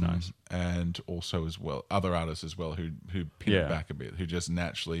 Yeah, that's nice. And also as well, other artists as well who pin it back a bit, who just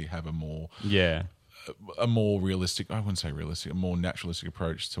naturally have a more realistic, I wouldn't say realistic, a more naturalistic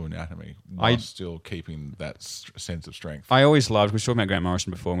approach to anatomy while still keeping that sense of strength. I always loved, we were talking about Grant Morrison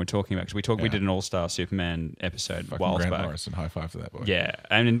before, and we were talking about, because we did an All-Star Superman episode a while Grant back. Morrison, high five for that boy. Yeah,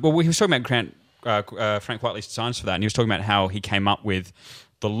 and well, he was talking about Frank Whiteley's designs for that, and he was talking about how he came up with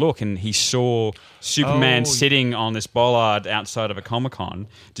the look, and he saw Superman sitting on this bollard outside of a Comic-Con,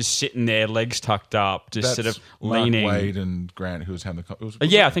 just sitting there, legs tucked up, just That's sort of Mark leaning. Wade and Grant, who was having the...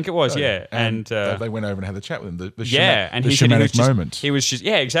 Yeah, I think it was, yeah. And And they went over and had the chat with him. The and the he said he was shamanic moment. He was just,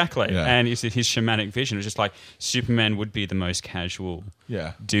 exactly. Yeah. And he said his shamanic vision was just like, Superman would be the most casual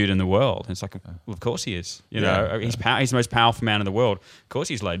Yeah. dude in the world. And it's like, well, of course he is. You know, he's the most powerful man in the world. Of course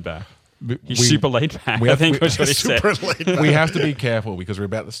he's laid back. He's super laid back, I think was what he said. We have to be careful because we're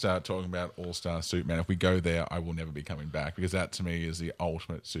about to start talking about All-Star Superman. If we go there, I will never be coming back because that, to me, is the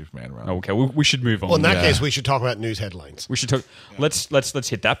ultimate Superman run. Okay, we should move on. Well, in that case, we should talk about news headlines. We should talk. Let's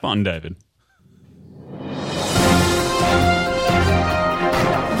hit that button, David.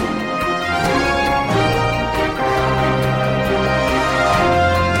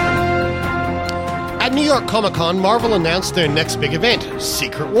 At New York Comic Con, Marvel announced their next big event,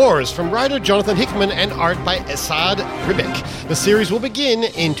 Secret Wars, from writer Jonathan Hickman and art by Esad Ribic. The series will begin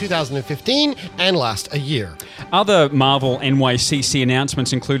in 2015 and last a year. Other Marvel NYCC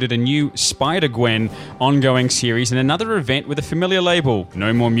announcements included a new Spider-Gwen ongoing series and another event with a familiar label,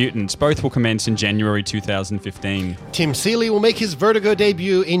 No More Mutants. Both will commence in January 2015. Tim Seeley will make his Vertigo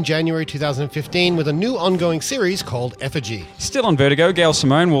debut in January 2015 with a new ongoing series called Effigy. Still on Vertigo, Gail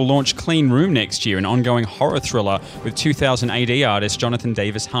Simone will launch Clean Room next year, an ongoing horror thriller with 2000 AD artist Jonathan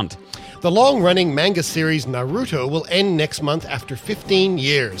Davis Hunt. The long-running manga series Naruto will end next month after 15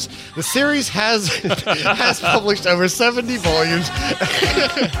 years. The series has published over 70 volumes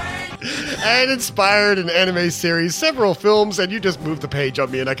and inspired an anime series, several films, and you just moved the page on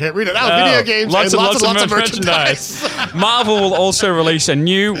me and I can't read it out. Video games and lots of merchandise. Marvel will also release a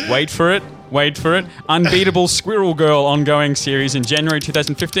new, wait for it, Unbeatable Squirrel Girl ongoing series in January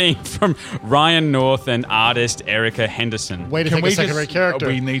 2015 from Ryan North and artist Erica Henderson. Way to take a secondary character.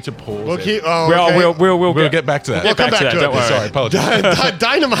 We need to pause. We'll it. keep, okay. We'll get back to that. We'll come back to it. Don't worry. Sorry, apologies.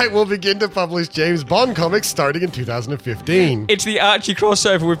 Dynamite will begin to publish James Bond comics starting in 2015. It's the Archie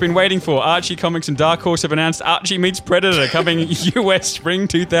crossover we've been waiting for. Archie Comics and Dark Horse have announced Archie meets Predator coming US spring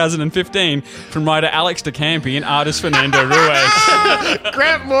 2015 from writer Alex DeCampi and artist Fernando Ruiz.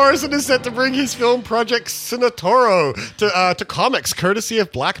 Grant Morrison is set to bring his film project Sinatoro to comics, courtesy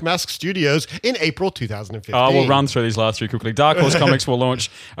of Black Mask Studios, in April 2015. We'll run through these last three quickly. Dark Horse Comics will launch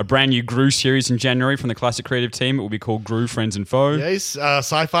a brand new Gru series in January from the classic creative team. It will be called Gru Friends and Foe. Yes,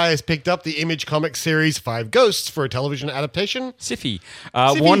 Sci-Fi has picked up the Image Comics series Five Ghosts for a television adaptation. Siffy.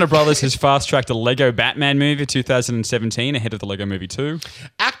 Warner Brothers has fast-tracked a Lego Batman movie 2017 ahead of the Lego Movie 2.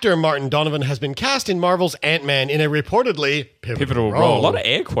 Actor Martin Donovan has been cast in Marvel's Ant-Man in a reportedly pivotal role. A lot of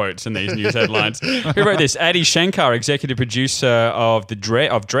air quotes in these news headlines. Who wrote this? Adi Shankar, executive producer of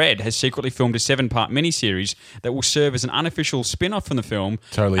Dread, has secretly filmed a 7-part miniseries that will serve as an unofficial spin-off from the film.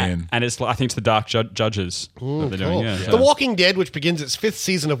 Totally in. And it's, I think it's the Dark Judges that they're doing. Yeah, The Walking Dead, which begins its 5th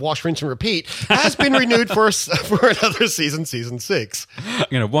season of Wash, Rinse, and Repeat, has been renewed for another season 6. I'm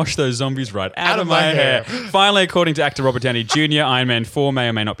going to wash those zombies right out of my hair. Finally, according to actor Robert Downey Jr., Iron Man 4 may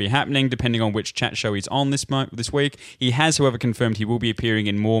or may not be happening, depending on which chat show he's on this week. He has, however, confirmed he will be appearing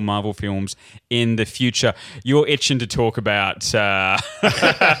in more Marvel films films in the future. You're itching to talk about. What do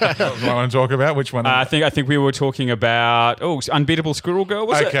I want to talk about? Which one? I think we were talking about Unbeatable Squirrel Girl.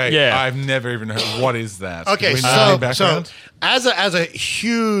 Was okay, it? Yeah. I've never even heard. What is that? Okay, Do we know any so background? as a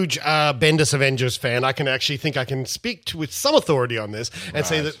huge Bendis Avengers fan, I can speak with some authority on this and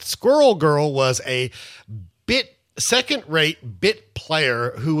say that Squirrel Girl was a second-rate bit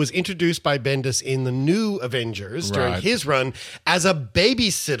player who was introduced by Bendis in the new Avengers during his run as a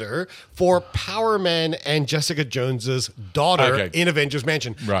babysitter for Power Man and Jessica Jones's daughter in Avengers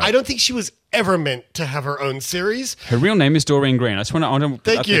Mansion. Right. I don't think she was ever meant to have her own series. Her real name is Doreen Green. I just want to put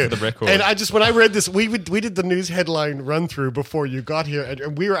Thank that there you. for the record. And when I read this, we did the news headline run through before you got here,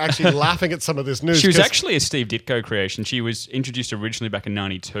 and we were actually laughing at some of this news. She was actually a Steve Ditko creation. She was introduced originally back in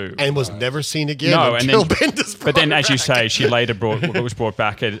 '92 and was never seen again. No, until and then, Bendis but then, as you brought her say, back. she later was brought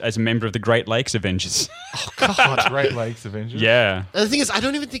back as a member of the Great Lakes Avengers. Great Lakes Avengers. Yeah. And the thing is, I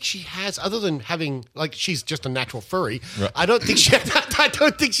don't even think she has, other than having she's just a natural furry. Right. I don't think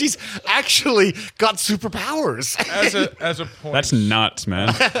she's actually got superpowers. As a point, That's nuts,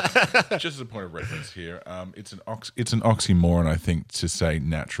 man. just as a point of reference here, it's an oxymoron, I think, to say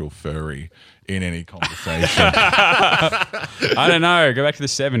natural furry in any conversation. I don't know. Go back to the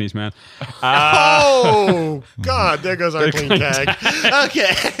 70s, man. Oh, God, there goes our clean tag.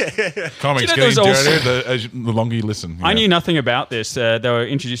 Okay. Comics Do you know getting there's also- dirtier the longer you listen. I Yeah. knew nothing about this. They were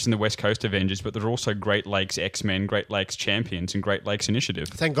introducing the West Coast Avengers, but there are also Great Lakes X-Men, Great Lakes Champions, and Great Lakes Initiative.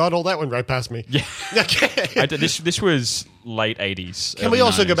 Thank God all that went right past me. Yeah. Okay. This was late 80s. Can we early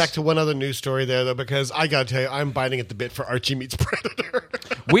also go 90s. back to one other news story there, though? Because I got to tell you, I'm biting at the bit for Archie Meets Predator.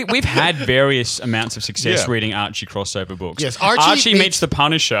 We've had various amounts of success Yeah. reading Archie crossover books. Yes, Archie meets the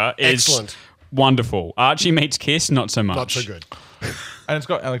Punisher is Excellent. wonderful. Archie meets Kiss, not so much. Not so good. And it's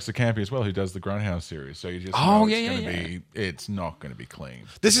got Alex DeCampi as well, who does the Grindhouse series. So you just Oh, know yeah. it's not going to be clean.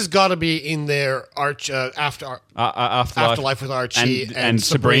 This has got to be in their Afterlife with Archie and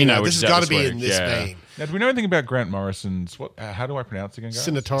Sabrina. which This is has got to out be this in week. this Yeah. vein. Now, do we know anything about Grant Morrison's? How do I pronounce it again, guys?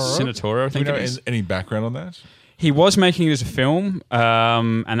 Sinatoro. I Do we think know it is. any background on that? He was making it as a film,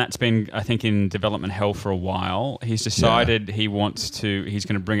 and that's been, I think, in development hell for a while. He's decided he's going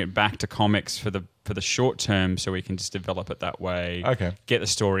to bring it back to comics for the short term, so we can just develop it that way. Okay. Get the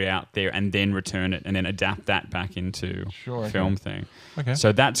story out there, and then return it, and then adapt that back into film thing. Okay.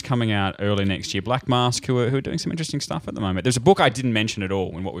 So that's coming out early next year. Black Mask, who are doing some interesting stuff at the moment. There's a book I didn't mention at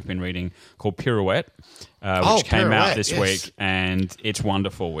all in what we've been reading called Pirouette, which came out this week, and it's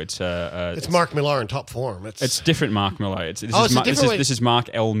wonderful. It's Mark Millar in top form. It's different Mark Miller. This is Mark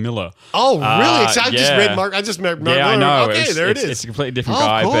L. Miller. Oh, really? So I just read Mark. I just met Mark I Miller. know. Okay, there it is. It's a completely different Oh,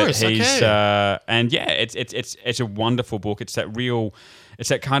 guy, of course, but he's okay. and yeah, it's a wonderful book. It's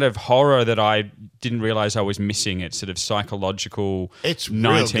that kind of horror that I didn't realize I was missing. It's sort of psychological. It's real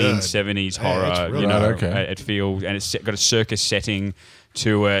 1970s good. horror. Yeah, it's real you know, good. Okay. it feels, and it's got a circus setting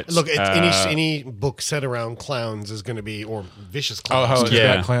to it. Look, any book set around clowns is going to be, or vicious clowns. Oh, it's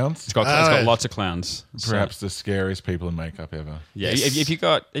Yeah. about clowns? It's got lots of clowns. Perhaps the scariest people in makeup ever. Yeah. Yes. Have you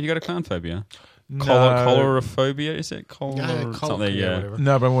got a clown phobia? No. Choleraphobia, is it? Something, yeah. whatever.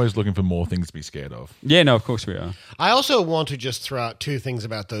 No, but I'm always looking for more things to be scared of. Yeah, no, of course we are. I also want to just throw out two things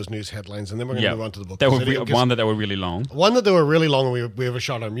about those news headlines, and then we're going to move on to the book. That Because were one that they were really long. One that they were really long, and we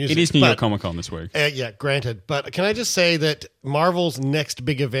overshot our music. It is New York but- Comic Con this week. Yeah, granted. But can I just say that Marvel's next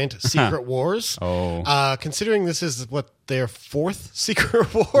big event, Secret Wars, considering this is their fourth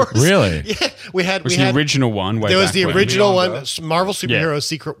Secret Wars. Really? Yeah. We had the original one. There was the original one, Beyond Marvel Superhero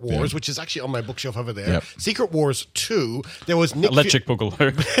Secret Wars, which is actually on my bookshelf over there. Yep. Secret Wars 2. There was Electric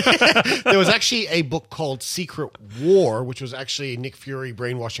Boogaloo. There was actually a book called Secret War, which was actually Nick Fury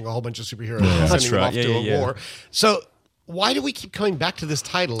brainwashing a whole bunch of superheroes and That's sending them right. off Yeah, to yeah, a yeah. war. So why do we keep coming back to this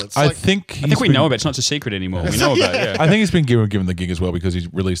title? It's I like, think we know about it. It's not a secret anymore. We know about it, yeah. I think he's been given the gig as well because he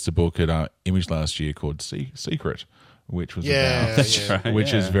released a book at Image last year called Secret, which was That's right,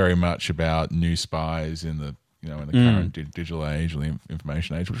 which is yeah. very much about new spies in the current digital age or the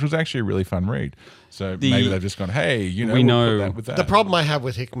information age, which was actually a really fun read. So maybe they've just gone, hey, we we'll know- put that with that. the problem I have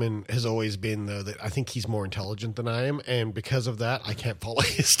with Hickman has always been, though, that I think he's more intelligent than I am, and because of that, I can't follow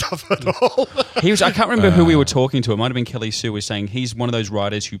his stuff at all. I can't remember who we were talking to. It might have been Kelly Sue was saying he's one of those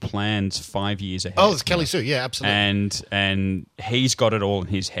writers who plans 5 years ahead. Oh, it's Kelly Sue. Yeah, absolutely. And he's got it all in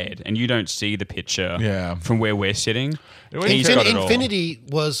his head, and you don't see the picture from where we're sitting. He's got it all. Infinity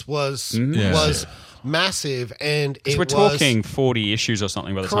was massive, and it We're was talking 40 issues or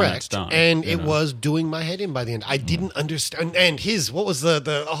something by the time it's correct, done. and it was doing my head in by the end. I didn't understand. And his what was the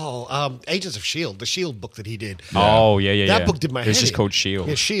Agents of S.H.I.E.L.D., the S.H.I.E.L.D. book that he did. Oh, yeah. That book did my head It's just in. called S.H.I.E.L.D.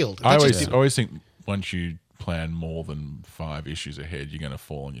 Yeah, S.H.I.E.L.D. I always think once you plan more than 5 issues ahead, you're going to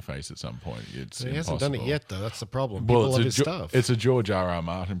fall on your face at some point. It's He hasn't done it yet, though. That's the problem. Well, People love his stuff. It's a George R.R.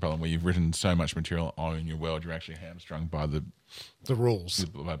 Martin problem where you've written so much material on your world, you're actually hamstrung by the rules.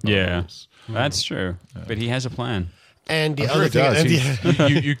 by the rules. That's true. But he has a plan. And the I'm other sure thing, he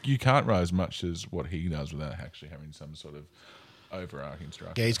does. You can't write as much as what he does without actually having some sort of overarching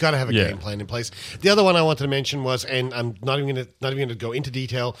structure. Yeah, he's got to have a game plan in place. The other one I wanted to mention was, and I'm not even going to go into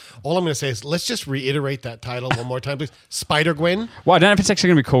detail. All I'm going to say is, let's just reiterate that title one more time, please. Spider-Gwen. Well, I don't know if it's actually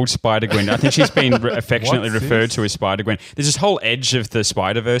going to be called Spider-Gwen. I think she's been affectionately referred to as Spider-Gwen. There's this whole edge of the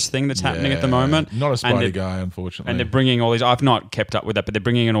Spider-Verse thing that's happening at the moment. Not a Spider guy, unfortunately. And they're bringing all these. I've not kept up with that, but they're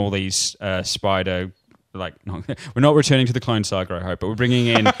bringing in all these Spider. No, we're not returning to the Clone Saga, I hope, but we're bringing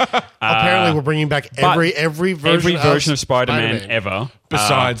in. Apparently, we're bringing back every version of Spider-Man ever,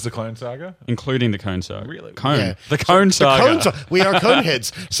 besides the Clone Saga, including the Cone Saga. Really, the Cone Saga. We are cone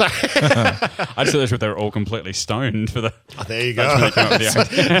heads. So I just thought they were all completely stoned for the. Oh, there you go.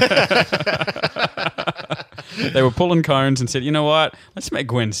 They were pulling cones and said, "You know what? Let's make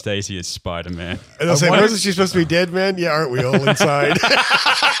Gwen Stacy as Spider-Man." And they'll say, "Wasn't she supposed to be dead, man? Yeah, aren't we all inside?"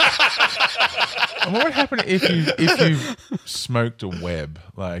 And what would happen if you smoked a web?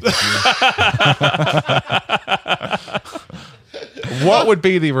 Like, what would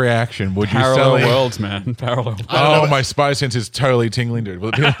be the reaction? Would you Parallel worlds, man. Parallel. Oh, my spider sense is totally tingling, dude. Will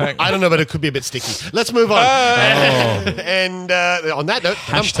it be like... I don't know, but it could be a bit sticky. Let's move on. And on that note,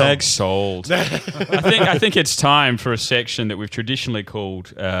 hashtag sold. I think it's time for a section that we've traditionally called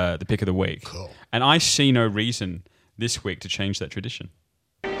the Pick of the Week. Cool. And I see no reason this week to change that tradition.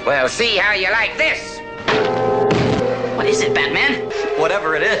 Well, see how you like this. What is it, Batman?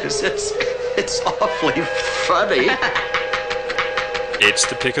 Whatever it is, it's awfully funny. It's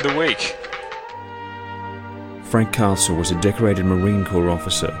the Pick of the Week. Frank Castle was a decorated Marine Corps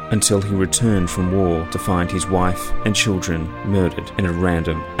officer until he returned from war to find his wife and children murdered in a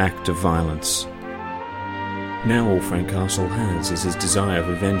random act of violence. Now all Frank Castle has is his desire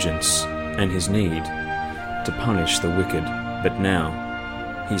for vengeance and his need to punish the wicked, but now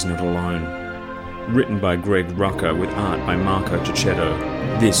he's not alone. Written by Greg Rucka with art by Marco Cicchetto,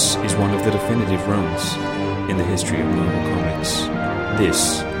 this is one of the definitive runs in the history of Marvel Comics.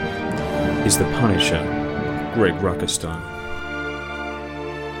 This is The Punisher, Greg Rucka style.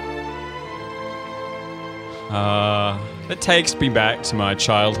 That takes me back to my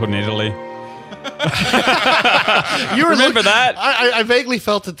childhood in Italy. You remember that? I vaguely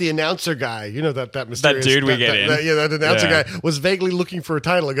felt that the announcer guy, that mysterious... That dude we get in. That announcer guy was vaguely looking for a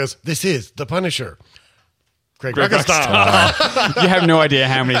title and goes, "This is The Punisher. Greg Rucka style." You have no idea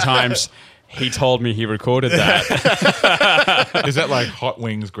how many times he told me he recorded that. Is that like Hot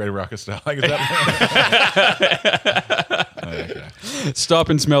Wings, Greg Rucka style? Like, is that... Okay. Stop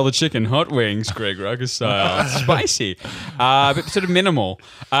and smell the chicken. Hot Wings, Greg Rucka style. Spicy, but sort of minimal.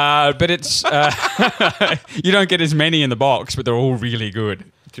 But it's you don't get as many in the box, but they're all really good.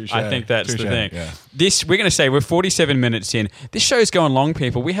 Touché. I think that's the thing. Yeah. We're going to say we're 47 minutes in. This show's going long,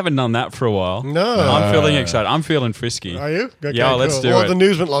 people. We haven't done that for a while. No. I'm feeling excited. I'm feeling frisky. Are you? Okay, yeah, let's do it. Well, the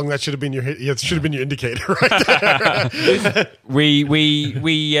news went long. That should have been your indicator right there.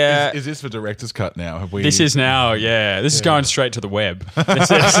 Is this for director's cut now? Have we? This is now, yeah. This is going straight to the web. It's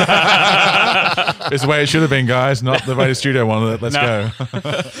the way it should have been, guys, not the way the studio wanted it. Let's go.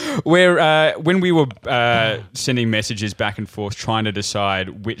 When we were sending messages back and forth trying to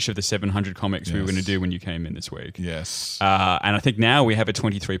decide which of the 700 comics we were going to do when you came in this week. Yes. And I think now we have a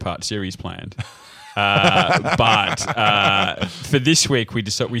 23-part series planned. But for this week, we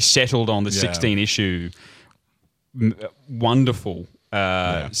settled on the 16-issue wonderful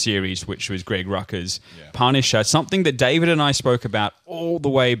series, which was Greg Rucka's Punisher, something that David and I spoke about all the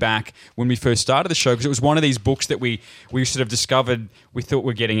way back when we first started the show, because it was one of these books that we sort of discovered. We thought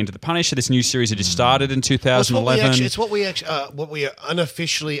we're getting into the Punisher. This new series had just started in 2011. It's what we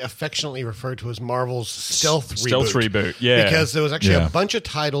unofficially, affectionately refer to as Marvel's stealth reboot. Yeah, because there was actually a bunch of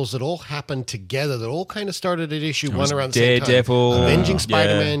titles that all happened together that all kind of started at issue one around the same time. Daredevil, Avenging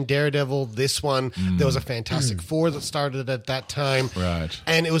Spider-Man, Daredevil, this one. There was a Fantastic Four that started at that time. Right.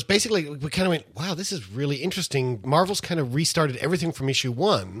 And it was basically, we kind of went, wow, this is really interesting. Marvel's kind of restarted everything from issue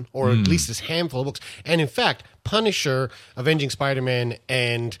one, or at least this handful of books. And in fact, Punisher, Avenging Spider-Man,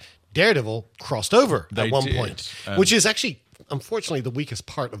 and Daredevil crossed over at one point, which is actually, unfortunately, the weakest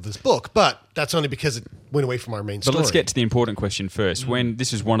part of this book. But that's only because it went away from our main story. But let's get to the important question first. When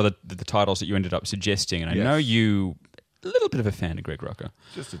this is one of the titles that you ended up suggesting, and I know you little bit of a fan of Greg Rucka.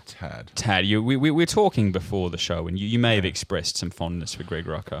 Just a tad. Tad, we were talking before the show, and you may have expressed some fondness for Greg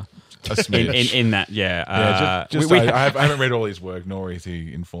Rucka. A smidge. In that, I haven't read all his work, nor has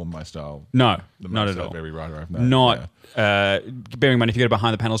he informed my style. No, the not most at all. Every writer I've known. Bearing in mind, if you go to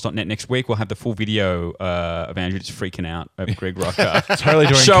behindthepanels.net next week, we'll have the full video of Andrew just freaking out over Greg Rucka. Totally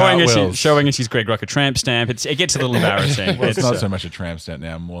doing cartwheels. Showing us his Greg Rucka tramp stamp. It gets a little embarrassing. Well, it's not so much a tramp stamp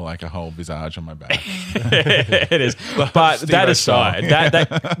now, more like a whole visage on my back. It is. But that aside,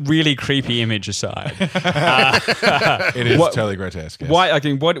 that really creepy image aside, it is totally grotesque. Yes. Why? I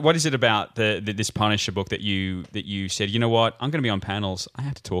think what is it about this Punisher book that you said, you know what, I'm going to be on panels, I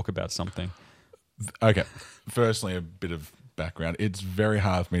have to talk about something? Okay. Firstly, a bit of background. It's very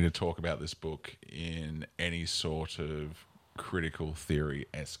hard for me to talk about this book in any sort of critical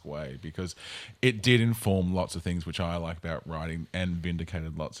theory-esque way because it did inform lots of things which I like about writing and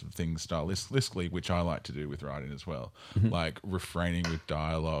vindicated lots of things stylistically which I like to do with writing as well. Like refraining with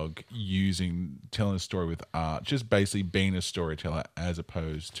dialogue, telling a story with art, just basically being a storyteller as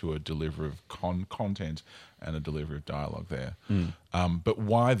opposed to a deliverer of content and a delivery of dialogue there. But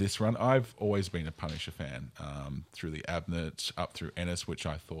why this run? I've always been a Punisher fan through the Abnett up through Ennis, which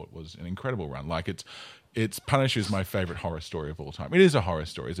I thought was an incredible run. Like it's Punisher is my favorite horror story of all time. It is a horror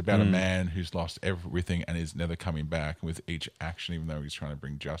story. It's about a man who's lost everything and is never coming back. And with each action, even though he's trying to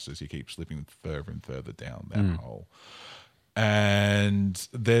bring justice, he keeps slipping further and further down that hole. And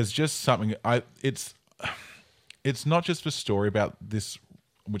there's just something. It's not just the story about this,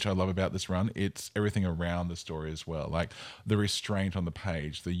 which I love about this run. It's everything around the story as well, like the restraint on the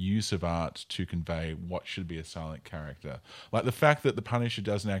page, the use of art to convey what should be a silent character, like the fact that the Punisher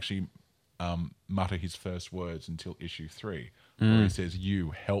doesn't actually mutter his first words until issue 3, where he says,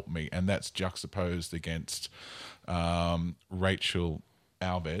 "You help me," and that's juxtaposed against Rachel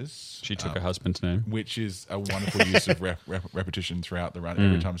Alves. She took her husband's name, which is a wonderful use of repetition throughout the run.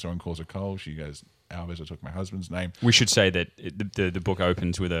 Every time someone calls her Cole, she goes, "Alves, I took my husband's name." We should say that the book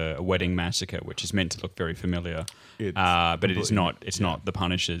opens with a wedding massacre, which is meant to look very familiar, but it is not. It's not the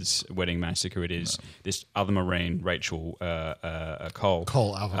Punisher's wedding massacre. It is this other Marine, Rachel Cole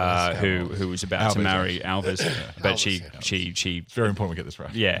Alves, who was about to marry Alves, but she It's very important we get this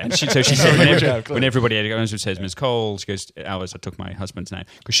right. Yeah, and she said when everybody goes and says Ms. Cole, she goes, "Alves, I took my husband's name,"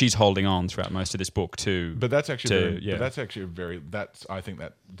 because she's holding on throughout most of this book too. But that's actually I think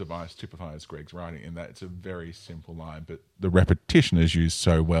that device typifies Greg's writing in that it's a very simple line, but the repetition is used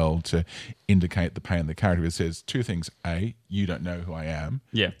so well to indicate the pain of the character. It says two things: A, you don't know who I am.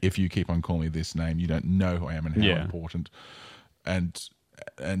 Yeah. If you keep on calling me this name, you don't know who I am and how important and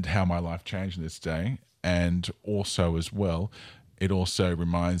how my life changed in this day. And also as well, it also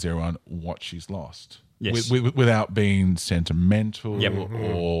reminds everyone what she's lost. Yes. Without being sentimental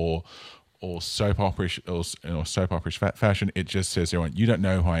or soap opera fashion. It just says, everyone, you don't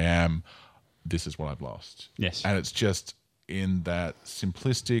know who I am. This is what I've lost. Yes. And it's just in that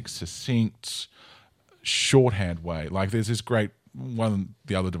simplistic, succinct, shorthand way. Like there's this great one.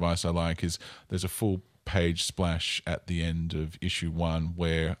 The other device I like is there's a full page splash at the end of issue 1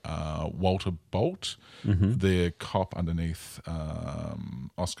 where Walter Bolt, the cop underneath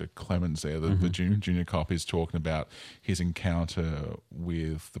Oscar Clemens there, the junior cop, is talking about his encounter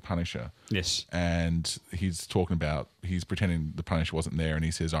with the Punisher. Yes. And he's pretending the Punisher wasn't there, and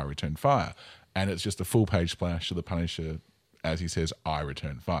he says, "I return fire." And it's just a full page splash of the Punisher as he says, "I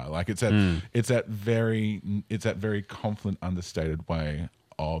return fire." Like it's that very confident, understated way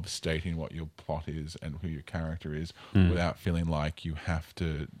of stating what your plot is and who your character is without feeling like you have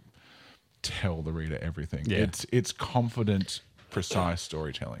to tell the reader everything. Yeah. It's confident, precise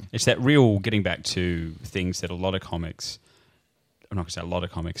storytelling. It's that real getting back to things that a lot of comics, I'm not going to say a lot of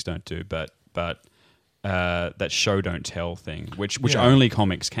comics don't do, but that show don't tell thing, which only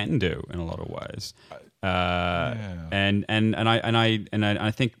comics can do in a lot of ways. And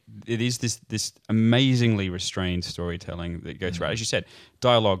I think it is this amazingly restrained storytelling that goes throughout. As you said,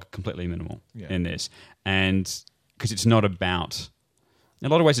 dialogue completely minimal in this, and because it's not about. In a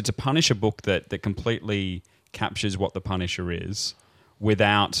lot of ways, it's a Punisher book that completely captures what the Punisher is,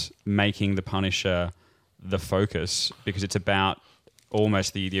 without making the Punisher the focus, because it's about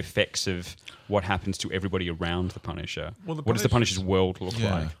almost the effects of what happens to everybody around the Punisher. Well, what does the Punisher's world look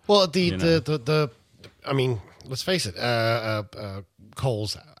like? Well, I mean, let's face it.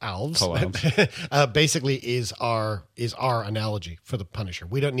 Cole's Alves basically is our analogy for the Punisher.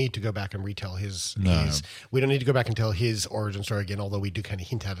 We don't need to go back and retell his. We don't need to go back and tell his origin story again. Although we do kind of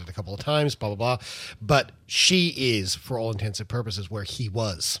hint at it a couple of times, blah blah blah. But she is, for all intents and purposes, where he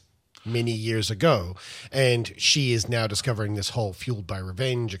was. many years ago, and she is now discovering this whole fueled by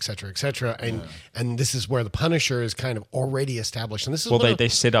revenge, etc., and this is where the Punisher is kind of already established. And this is they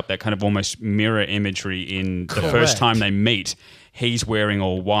set up that kind of almost mirror imagery in the first time they meet. He's wearing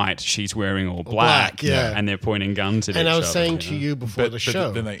all white, she's wearing all black, and they're pointing guns at each other. And I was saying to you before the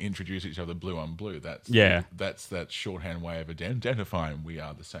show, then they introduce each other blue on blue. That's that shorthand way of identifying we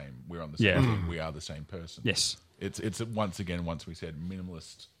are the same. We're on the same team. We are the same person. Yes, it's once we said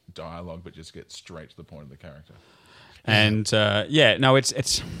minimalist dialogue, but just get straight to the point of the character. And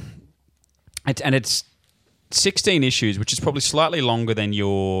it's 16 issues, which is probably slightly longer than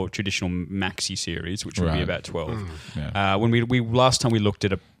your traditional maxi series, which would be about 12. When we last time we looked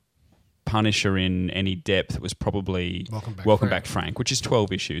at a Punisher in any depth, it was probably Welcome Back Frank, which is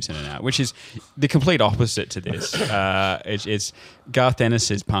 12 issues in and out, which is the complete opposite to this. It's Garth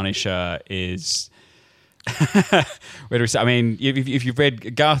Ennis's Punisher is... Where do we say? I mean, if you've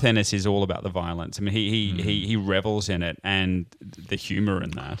read, Garth Ennis is all about the violence. I mean, he revels in it and the humor in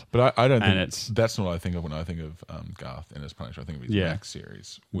that. But I don't think that's not what I think of when I think of Garth Ennis Punisher. I think of his Max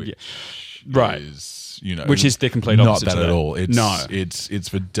series, which is which is the complete opposite. Not that to at all. It's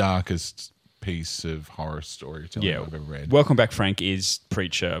the darkest piece of horror storytelling I've ever read. Welcome Back Frank is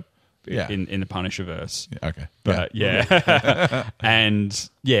Preacher. In the Punisherverse. Okay. But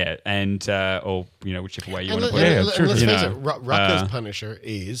or whichever way you want to put it. Let's face it, Rucka's Punisher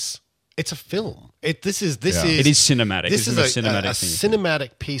it's a film. It is cinematic. This is a cinematic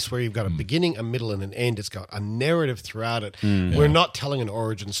cinematic piece where you've got a beginning, a middle, and an end. It's got a narrative throughout it. We're not telling an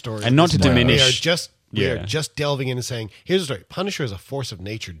origin story. And not to diminish... We are just delving in and saying, here's the story. Punisher is a force of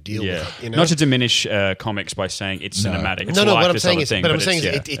nature. Deal with it. Not to diminish comics by saying it's cinematic. It's what I'm this saying other is, thing, but I'm saying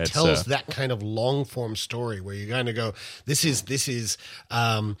is it tells that kind of long form story where you kind of go, this is. It's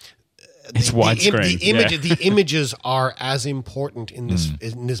widescreen. The images are as important in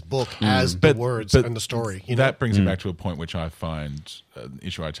this book as the words and the story. That brings it back to a point which I find an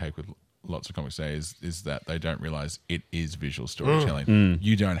issue I take with lots of comics today is that they don't realize it is visual storytelling.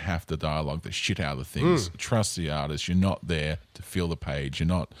 You don't have to dialogue the shit out of the things. Trust the artist. You're not there to fill the page. You're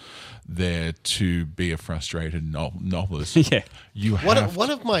not there to be a frustrated novelist. You have one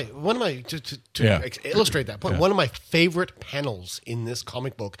of my to illustrate that point. One of my favorite panels in this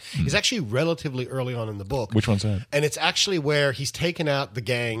comic book is actually relatively early on in the book. Which one's that? And it's actually where he's taken out the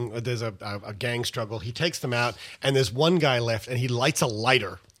gang. There's a gang struggle. He takes them out, and there's one guy left, and he lights a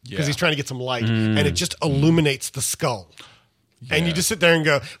lighter. Because he's trying to get some light, and it just illuminates the skull. And you just sit there and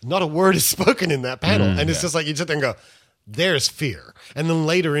go, not a word is spoken in that panel. And it's just like, you sit there and go, there's fear. And then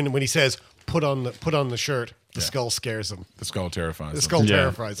later in, when he says, put on the shirt, the skull scares him. The skull terrifies him. The skull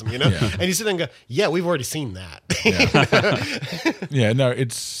terrifies him, And you sit there and go, we've already seen that.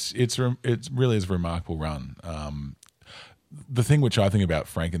 It really is a remarkable run. The thing which I think about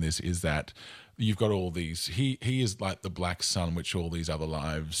Frank in this is that you've got all these. He is like the black sun, which all these other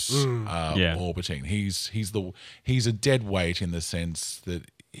lives are orbiting. He's a dead weight in the sense that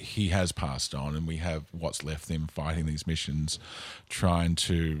he has passed on, and we have what's left of him fighting these missions, trying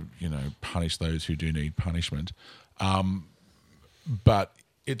to punish those who do need punishment. But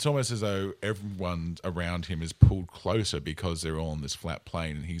it's almost as though everyone around him is pulled closer because they're all on this flat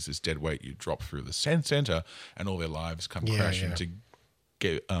plane, and he's this dead weight. You drop through the center, and all their lives come crashing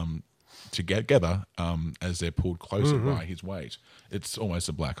together as they're pulled closer by his weight. It's almost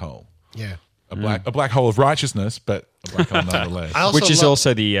a black hole. Yeah. A black hole of righteousness, but a black hole nonetheless. Which is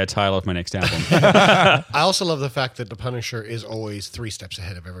also the title of my next album. I also love the fact that the Punisher is always 3 steps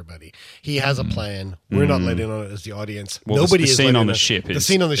ahead of everybody. He has a plan. We're not let in on it as the audience. Well, Nobody the is scene let on in the ship. The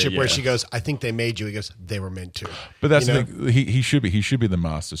scene on the ship where she goes, I think they made you. He goes, they were meant to. But that's the thing. He should be the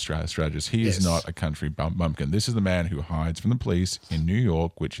master strategist. He is not a country bumpkin. This is the man who hides from the police in New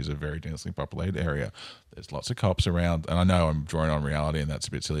York, which is a very densely populated area. There's lots of cops around, and I know I'm drawing on reality, and that's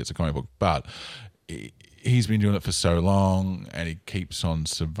a bit silly. It's a comic book, but he's been doing it for so long, and he keeps on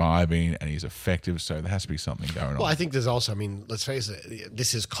surviving, and he's effective, so there has to be something going on. Well, I think there's also, let's face it,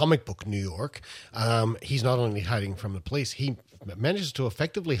 this is comic book New York. He's not only hiding from the police, he manages to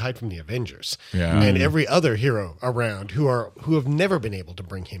effectively hide from the Avengers and every other hero around who have never been able to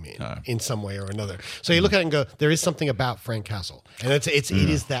bring him in some way or another. So you look at it and go, there is something about Frank Castle, and it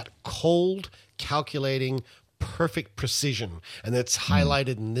is that cold, calculating, perfect precision, and that's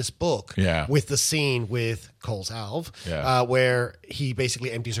highlighted in this book with the scene with Cole's Alv, where he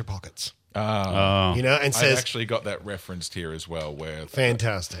basically empties her pockets. And says, I actually got that referenced here as well. Where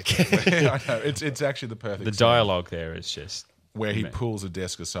fantastic. I know it's actually the perfect. The dialogue there is just Where he pulls a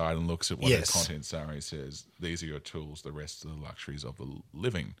desk aside and looks at what Yes. the contents are. He says, "These are your tools, the rest are the luxuries of the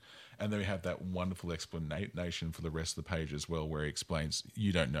living." And then we have that wonderful explanation for the rest of the page as well, where he explains,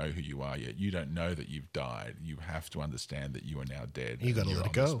 you don't know who you are yet. You don't know that you've died. You have to understand that you are now dead. You got to let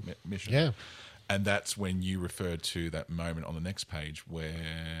it go. Mission. Yeah. And that's when you refer to that moment on the next page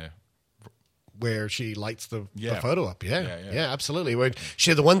where she lights the Yeah. photo up. Yeah, Yeah. yeah, absolutely. Where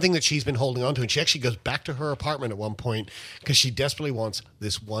the one thing that she's been holding on to, and she actually goes back to her apartment at one point because she desperately wants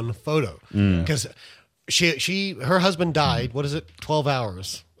this one photo. Because her husband died, what is it, 12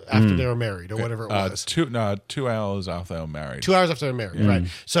 hours after they were married or whatever it was. 2 hours after they were married. 2 hours after they were married, right.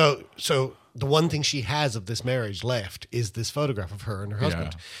 So the one thing she has of this marriage left is this photograph of her and her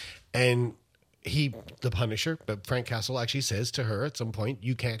husband. And the Punisher, but Frank Castle actually says to her at some point,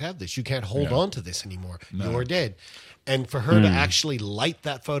 you can't have this. You can't hold on to this anymore. No. You're dead. And for her to actually light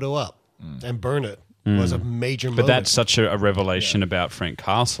that photo up and burn it was a major moment. But that's such a revelation about Frank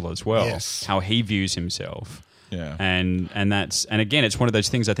Castle as well. Yes. How he views himself. Yeah. And again, it's one of those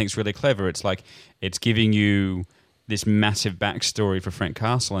things I think is really clever. It's like it's giving you this massive backstory for Frank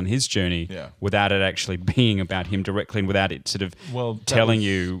Castle and his journey without it actually being about him directly and without it sort of telling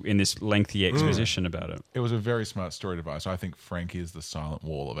you in this lengthy exposition about it. It was a very smart story device. I think Frank is the silent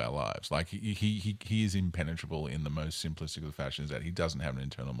wall of our lives. Like he is impenetrable in the most simplistic of the fashions, that he doesn't have an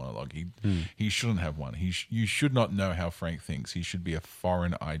internal monologue. He shouldn't have one. You should not know how Frank thinks. He should be a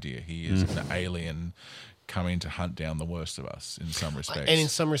foreign idea. He is an alien coming to hunt down the worst of us in some respects. And in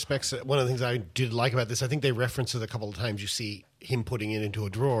some respects, one of the things I did like about this, I think they reference it a couple of times. You see him putting it into a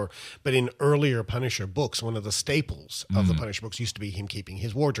drawer. But in earlier Punisher books, one of the staples of the Punisher books used to be him keeping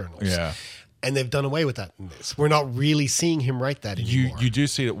his war journals. Yeah. And they've done away with that in this. We're not really seeing him write that anymore. You do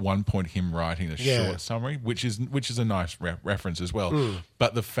see at one point him writing a short summary, which is a nice reference as well.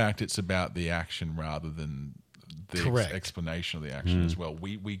 But the fact it's about the action rather than the explanation of the action as well.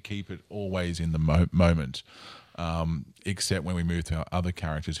 We keep it always in the moment, except when we move to our other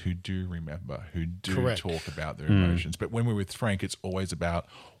characters who do remember, who do talk about their emotions. But when we're with Frank, it's always about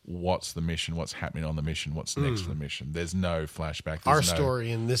what's the mission, what's happening on the mission, what's next for the mission. There's no flashback. Our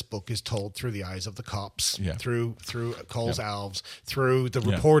story in this book is told through the eyes of the cops, through Cole's Alves, through the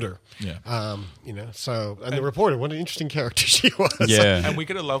reporter. The reporter, what an interesting character she was. Yeah. And we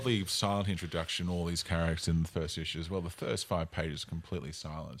get a lovely silent introduction, all these characters in the first issue as well. The first 5 pages are completely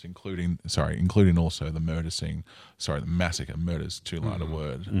silent, including also the murder scene. Sorry, the massacre. Murder's too light a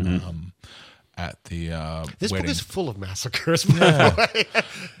word. At the this wedding. book is full of massacres, by the way.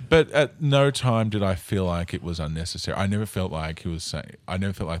 But at no time did I feel like it was unnecessary. I never felt like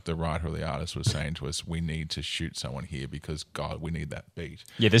the writer or the artist was saying to us, "We need to shoot someone here because God, we need that beat."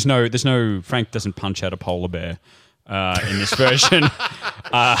 Yeah, there's no Frank doesn't punch out a polar bear in this version. Touche.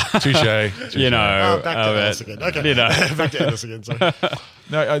 Back to Ellis again. Okay, back to Ellis again. Sorry.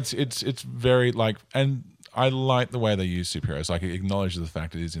 No, it's very and I like the way they use superheroes. Like, it acknowledges the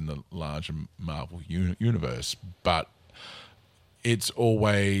fact it is in the larger Marvel universe, but it's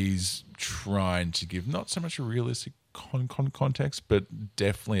always trying to give not so much a realistic context, but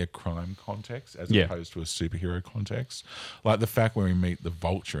definitely a crime context as opposed to a superhero context. Like the fact when we meet the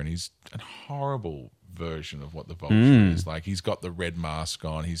Vulture, and he's a horrible version of what the Vulture is. Like, he's got the red mask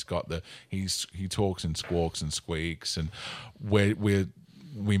on, he talks and squawks and squeaks, and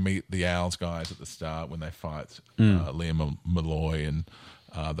we meet the Owls guys at the start when they fight Liam Malloy and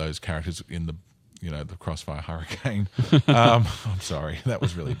those characters in the Crossfire Hurricane. I'm sorry, that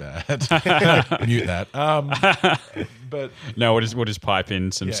was really bad. Mute that. But no, we'll just pipe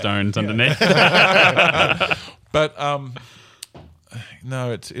in some stones underneath. But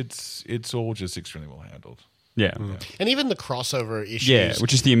no, it's all just extremely well handled. Yeah. And even the crossover issues.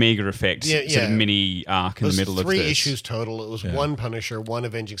 Which is the Omega effect, sort of mini arc in the middle of this. 3 issues total. It was one Punisher, one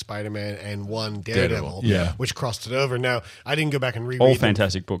Avenging Spider-Man, and one Daredevil, which crossed it over. Now, I didn't go back and reread all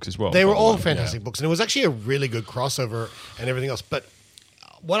fantastic books as well. They were all fantastic books, and it was actually a really good crossover and everything else. But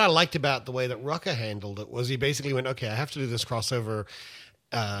what I liked about the way that Rucka handled it was he basically went, okay, I have to do this crossover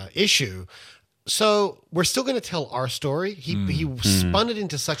issue. So we're still going to tell our story. He spun it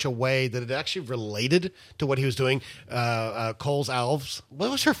into such a way that it actually related to what he was doing. Cole's Alves. What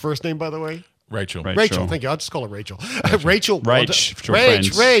was her first name, by the way? Rachel. Thank you. I'll just call her Rachel. Rachel.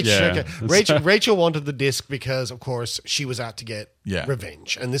 Rachel wanted the disc because, of course, she was out to get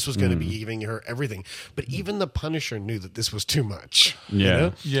revenge, and this was going to be giving her everything. But even the Punisher knew that this was too much.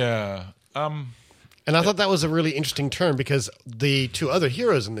 Yeah. And I thought that was a really interesting turn because the 2 other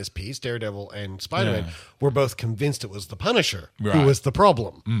heroes in this piece, Daredevil and Spider-Man, were both convinced it was the Punisher who was the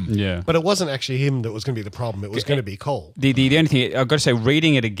problem. Yeah. But it wasn't actually him that was going to be the problem. It was going to be Cole. The only thing, I've got to say,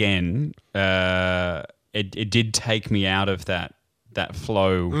 reading it again, it did take me out of that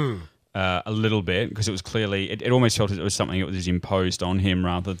flow a little bit, because it was clearly it almost felt it was something that was imposed on him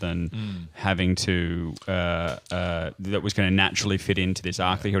rather than having to that was going to naturally fit into this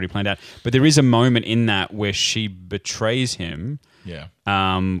arc that he already planned out. But there is a moment in that where she betrays him.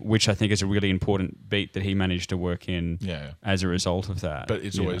 Which I think is a really important beat that he managed to work in as a result of that. But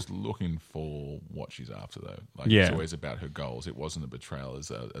it's always looking for what she's after, though. Like, it's always about her goals. It wasn't a betrayal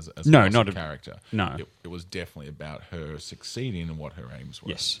as a character. No. It was definitely about her succeeding and what her aims were.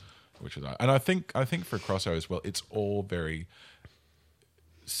 Yes. Which was, and I think for crossover as well, it's all very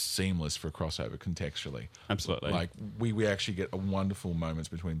seamless for crossover contextually. Absolutely. Like, we actually get wonderful moments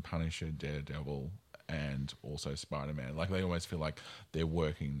between Punisher, Daredevil, and also Spider-Man. Like, they almost feel like they're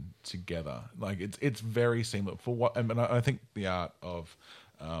working together. Like, it's very seamless for what. And I think the art of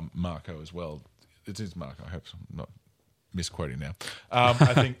Marco as well. It is Marco. I hope I'm not misquoting now. I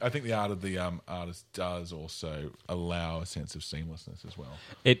think the art of the artist does also allow a sense of seamlessness as well.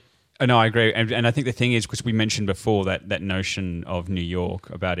 No, I agree, and I think the thing is, because we mentioned before that notion of New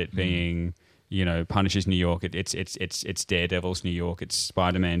York, about it being, Punisher's New York. It's Daredevil's New York. It's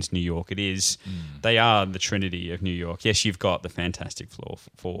Spider-Man's New York. It is. They are the Trinity of New York. Yes, you've got the Fantastic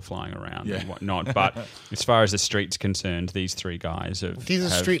Four flying around and whatnot, but as far as the street's concerned, these three guys these are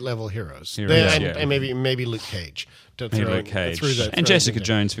street level heroes. And maybe Luke Cage. And Jessica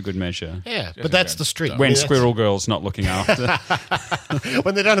Jones for good measure. Yeah, but that's the street. When Squirrel Girl's not looking after.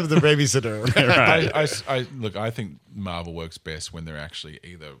 When they don't have the babysitter. Right. I think Marvel works best when they're actually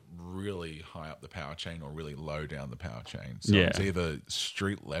either really high up the power chain or really low down the power chain. So it's either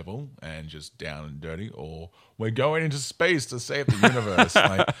street level and just down and dirty, or we're going into space to save the universe.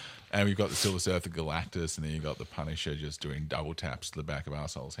 And we've got the Silver Surfer Galactus, and then you've got the Punisher just doing double taps to the back of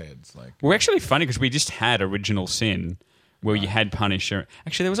assholes' heads. We're actually funny because we just had Original Sin, where you had Punisher.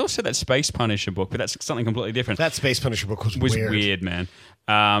 Actually, there was also that Space Punisher book, but that's something completely different. That Space Punisher book was weird, man.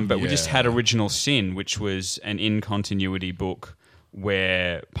 But we just had Original Sin, which was an in-continuity book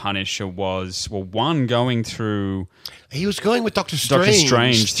where Punisher was, going through... He was going with Doctor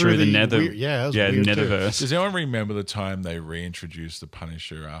Strange through the Netherverse. Does anyone remember the time they reintroduced the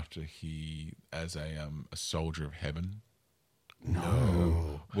Punisher after he, as a soldier of heaven?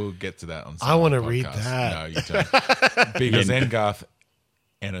 No. We'll get to that on some I want to podcast. read that. No, you don't. Because then Garth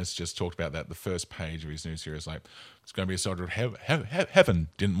Ennis just talked about that. The first page of his new series, it's going to be a soldier of heaven.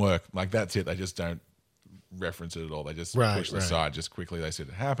 Didn't work. That's it. They just don't reference it at all. They just push it aside just quickly. They said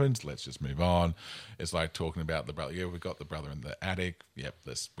it happened. Let's just move on. It's like talking about the brother. Yeah, we've got the brother in the attic. Yep,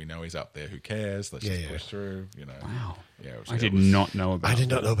 we know he's up there. Who cares? Let's just push through. Wow. Yeah, I did not know about. I did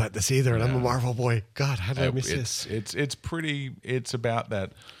not know about this either, and I'm a Marvel boy. God, how did I miss this? It's pretty. It's about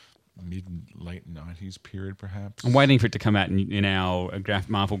that late 90s period, perhaps. I'm waiting for it to come out in our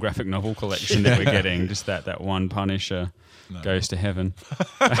Marvel graphic novel collection that we're getting. Just that one Punisher goes to heaven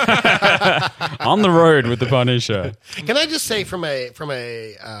on the road with the Punisher. Can I just say, from a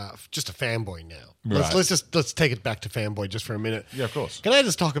just a fanboy now? Let's take it back to fanboy just for a minute. Yeah, of course. Can I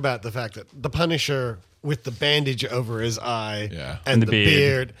just talk about the fact that the Punisher with the bandage over his eye and the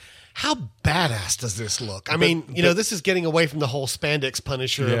beard. How badass does this look? I mean, this is getting away from the whole spandex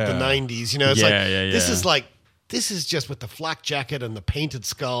Punisher of the 90s. This is just with the flak jacket and the painted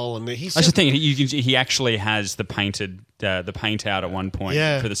skull, and he's. I just think he actually has the paint out at one point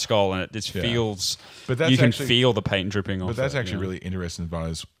for the skull, and it just feels. But you can feel the paint dripping off. But that's actually really interesting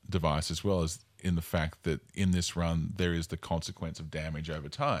device, as well as in the fact that in this run there is the consequence of damage over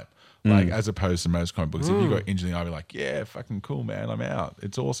time. As opposed to most comic books, if you got injured in the eye, like, yeah, fucking cool, man, I'm out.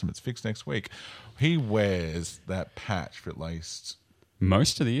 It's awesome. It's fixed next week. He wears that patch for at least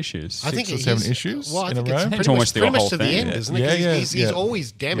most of the issues. I think 6 or 7 issues in a row. It's almost the whole thing. The end, isn't it? He's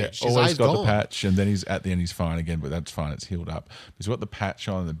always damaged. His always eye's got gone. the patch, and then at the end he's fine again, but that's fine. It's healed up. He's got the patch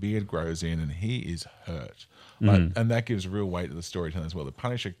on, the beard grows in, and he is hurt. And that gives real weight to the storytelling as well. The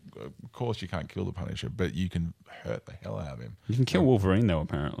Punisher, of course, you can't kill the Punisher, but you can hurt the hell out of him. You can kill Wolverine, though,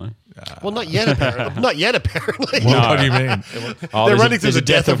 apparently. Well, not yet, apparently. Not yet, apparently. Well, what do you mean? They're running through the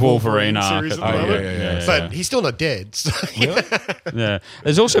Death of Wolverine arc. But he's still not dead. So. Really? Yeah.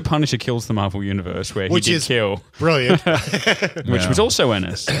 There's also Punisher Kills the Marvel Universe, where he did kill. Brilliant. Which was also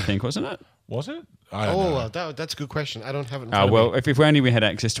Ennis, I think, wasn't it? Was it? That's a good question. I don't have it in front of me. If only we had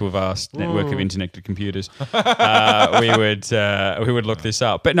access to a vast network of interconnected computers, we would look this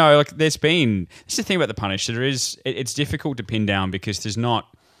up. But no, this is the thing about the Punisher. It's difficult to pin down because there's not.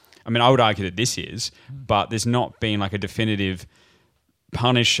 I mean, I would argue that this is, but there's not been a definitive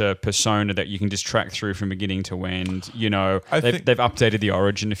Punisher persona that you can just track through from beginning to end. They've updated the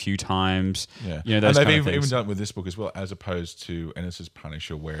origin a few times. Yeah, those and they've even done it with this book as well, as opposed to Ennis's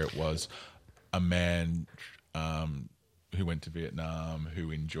Punisher, where it was a man who went to Vietnam,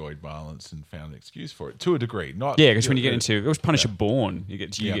 who enjoyed violence and found an excuse for it to a degree. Not because when you get into it was Punisher Born, you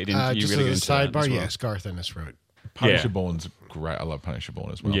get into just really as get a into sidebar, that as well. yes, Garth Ennis wrote. Punisher Born's great. I love Punisher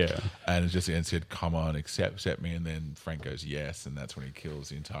Born as well. Yeah. And it said, "Come on, accept me," and then Frank goes, "Yes," and that's when he kills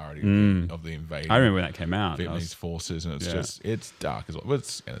the entirety of the invasion. I remember when that came out. Vietnamese forces, and it's dark as well.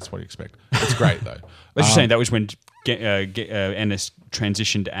 But it's what you expect. It's great though. As you're saying, that was when Ennis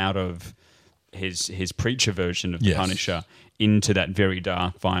transitioned out of his preacher version of the Punisher into that very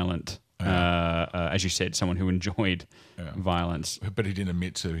dark, violent. As you said, someone who enjoyed violence, but he didn't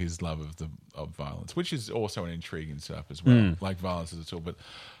admit to his love of violence, which is also an intriguing stuff as well. Like violence as a tool, but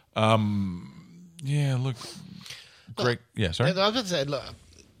look, great. Yeah, sorry. I was about to say, look,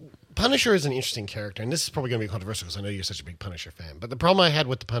 Punisher is an interesting character, and this is probably going to be controversial because I know you're such a big Punisher fan. But the problem I had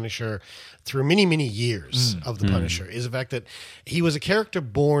with the Punisher through many, many years of the Punisher is the fact that he was a character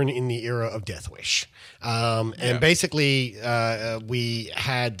born in the era of Death Wish. And basically, we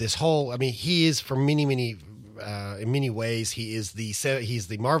had this whole, I mean, he is for many, many, in many ways, he's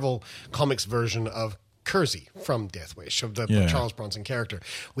the Marvel Comics version of Kersey from Death Wish, of the Charles Bronson character.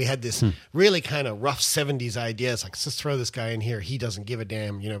 We had this really kind of rough 70s idea. It's like, let's throw this guy in here. He doesn't give a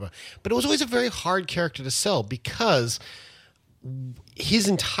damn, But it was always a very hard character to sell because his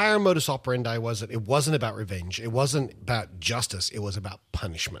entire modus operandi was that it wasn't about revenge. It wasn't about justice. It was about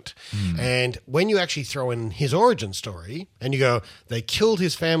punishment. And when you actually throw in his origin story and you go, they killed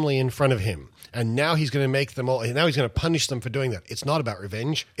his family in front of him, and now he's going to make them all, and now he's going to punish them for doing that. It's not about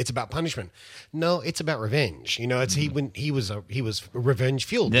revenge. It's about punishment. No, it's about revenge. It's he was revenge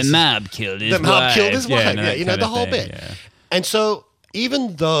fueled. The mob killed his wife. The mob killed his wife. Yeah, the whole bit. Yeah. And so,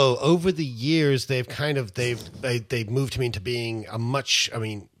 even though over the years they've moved him into being a much,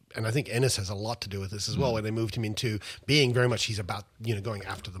 and I think Ennis has a lot to do with this as well, where they moved him into being very much, he's about, going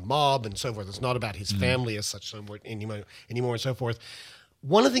after the mob and so forth. It's not about his family as such anymore and so forth.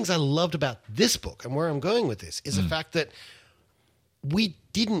 One of the things I loved about this book and where I'm going with this is the fact that we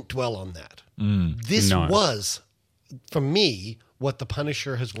didn't dwell on that. This was, for me, what the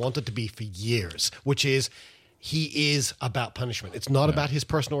Punisher has wanted to be for years, which is he is about punishment. It's not about his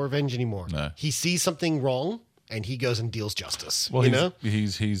personal revenge anymore. No. He sees something wrong and he goes and deals justice. Well, he's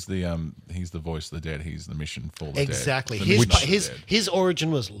the voice of the dead. He's the mission for the exactly. dead. His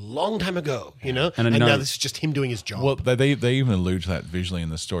origin was a long time ago, and And now this is just him doing his job. Well, they even allude to that visually in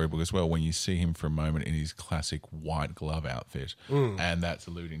the storybook as well, when you see him for a moment in his classic white glove outfit, and that's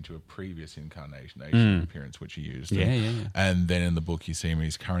alluding to a previous incarnation appearance which he used. And then in the book you see him in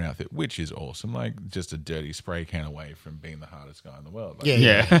his current outfit, which is awesome, like just a dirty spray can away from being the hardest guy in the world.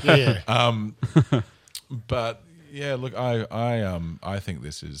 But look, I think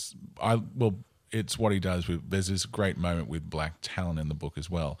this is it's what he does with. There's this great moment with Black Talon in the book as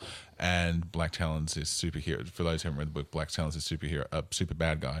well, and Black Talon's this superhero. For those who haven't read the book, Black Talon's a super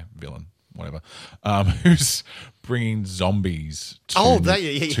bad guy, villain, whatever, who's bringing zombies to New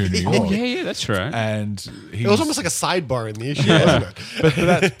York. Oh yeah, that's right. And it was almost like a sidebar in the issue, wasn't it?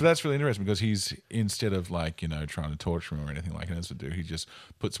 but that's really interesting because he's, instead of trying to torture him or anything like Ennis would do, he just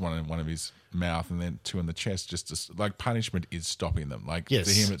puts one in one of his mouth and then two in the chest. Just to, punishment is stopping them. For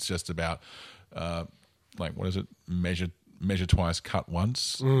him, it's just about what is it? Measure twice, cut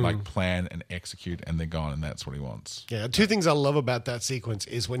once, plan and execute, and they're gone, and that's what he wants. Yeah, two things I love about that sequence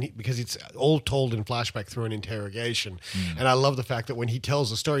is because it's all told in flashback through an interrogation, and I love the fact that when he tells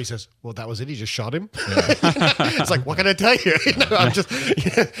the story, he says, "Well, that was it. He just shot him." It's like, what can I tell you? I'm just.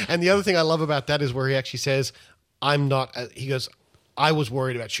 And the other thing I love about that is where he actually says, "I'm not." He goes, "I was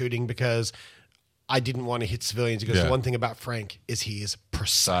worried about shooting because I didn't want to hit civilians." He goes, "The one thing about Frank is he is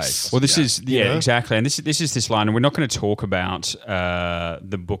precise." Well, this is exactly, and this is this line, and we're not going to talk about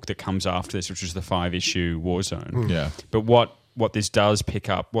the book that comes after this, which is the 5-issue Warzone. Yeah, but what this does pick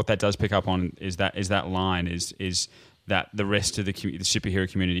up, what that does pick up on, is that line is that the rest of the superhero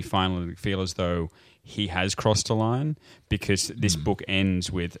community finally feel as though he has crossed a line, because this book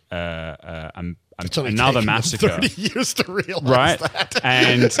ends with another massacre. 30 years to realize right? that.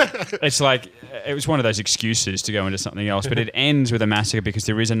 And it's like, it was one of those excuses to go into something else, but it ends with a massacre because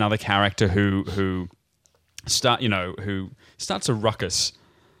there is another character who starts a ruckus,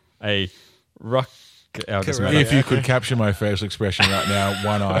 If you could capture my facial expression right now,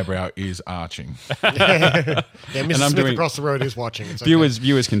 one eyebrow is arching. Mrs. Smith across the road is watching. It's okay.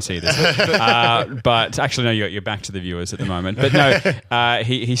 Viewers can see this. But actually, no, you're back to the viewers at the moment. But no,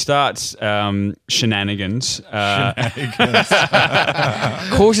 he starts shenanigans.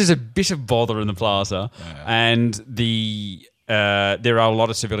 Causes a bit of bother in the plaza. And there are a lot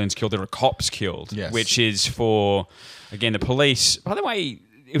of civilians killed. There are cops killed, which is for, again, the police. By the way,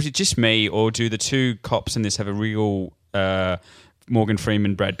 was it just me, or do the two cops in this have a real Morgan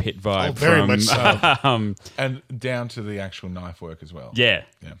Freeman, Brad Pitt vibe? Oh, very much so. And down to the actual knife work as well. Yeah.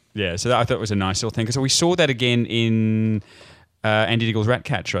 So I thought it was a nice little thing because we saw that again in Andy Diggle's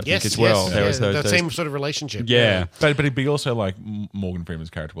Ratcatcher, I think, as well. Yes, there was that same sort of relationship. Yeah. But it'd be also like Morgan Freeman's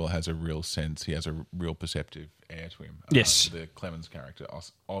character has a real sense. He has a real perceptive air to him. Yes. The Clemens character,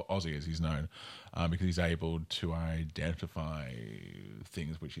 Ozzy as he's known, because he's able to identify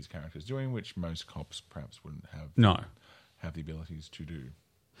things which his character is doing, which most cops perhaps wouldn't have the abilities to do.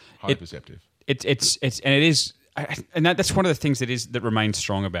 Highly perceptive. That's one of the things that remains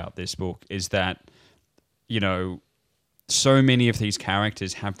strong about this book is that, so many of these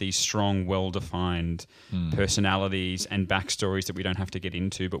characters have these strong, well-defined personalities and backstories that we don't have to get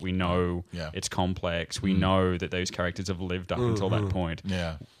into, but we know it's complex. We know that those characters have lived up until that point.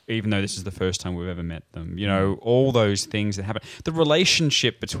 Yeah. Even though this is the first time we've ever met them. All those things that happen. The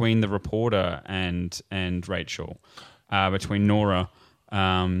relationship between the reporter and Rachel, between Nora,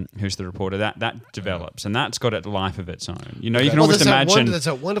 who's the reporter, that develops, and that's got a life of its own. You can almost imagine. There's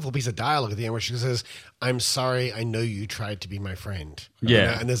a wonderful piece of dialogue at the end where she says, "I'm sorry, I know you tried to be my friend."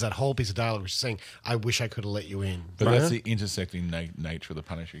 Yeah, and there's that whole piece of dialogue where she's saying, "I wish I could have let you in." But that's the intersecting nature of the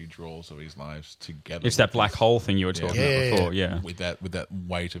Punisher. He draws of his lives together. It's that black hole thing you were talking about before. Yeah, with that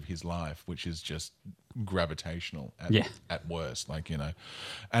weight of his life, which is just gravitational at worst,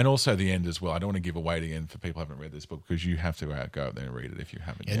 and also the end as well. I don't want to give away the end for people who haven't read this book because you have to go out there and read it if you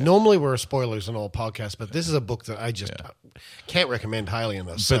haven't yet. Normally we're spoilers on all podcasts, but this is a book that I just can't recommend highly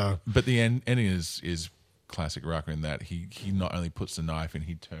enough. But the ending is classic Rucker in that he not only puts the knife in,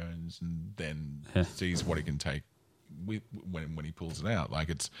 he turns and then sees what he can take when he pulls it out.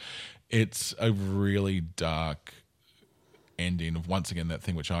 It's a really dark ending of, once again, that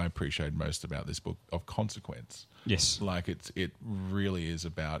thing which I appreciate most about this book, of consequence. Yes. It really is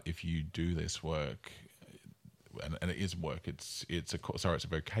about, if you do this work, and it is work, it's a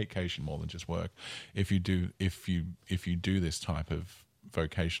vocation more than just work. If you do this type of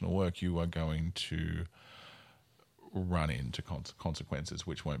vocational work, you are going to run into consequences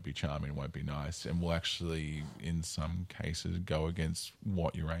which won't be charming, won't be nice, and will actually, in some cases, go against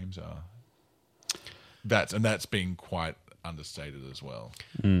what your aims are. That's been quite understated as well.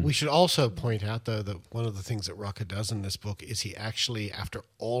 We should also point out, though, that one of the things that Rucker does in this book is he actually, after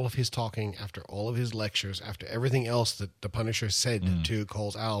all of his talking, after all of his lectures, after everything else that the Punisher said to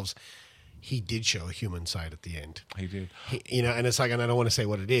Cole's Alves, he did show a human side at the end. He did. And it's and I don't want to say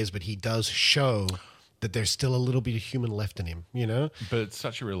what it is, but he does show that there's still a little bit of human left in him, But it's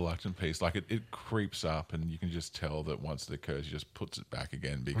such a reluctant piece. It creeps up, and you can just tell that once it occurs, he just puts it back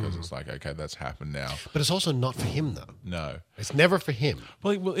again because it's okay, that's happened now. But it's also not for him, though. No. It's never for him.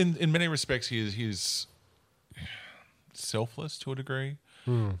 Well, in many respects, he's selfless to a degree.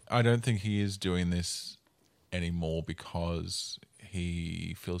 I don't think he is doing this anymore because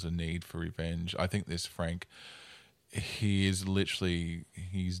he feels a need for revenge. I think this Frank, he's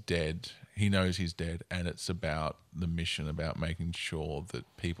dead. He knows he's dead, and it's about the mission, about making sure that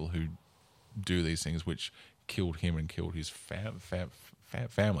people who do these things, which killed him and killed his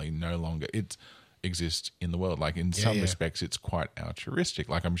family, no longer exist in the world. In some respects, it's quite altruistic.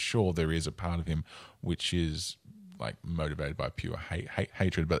 I'm sure there is a part of him which is motivated by pure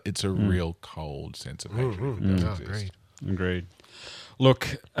hatred, but it's a real cold sense of hatred. If it does exist. Agreed.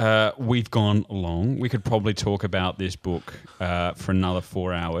 Look, we've gone long. We could probably talk about this book for another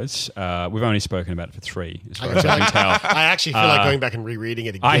 4 hours. We've only spoken about it for 3, as far as I can tell. I actually feel like going back and rereading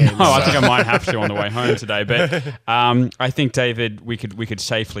it again. I know. So. I think I might have to on the way home today. But I think, David, we could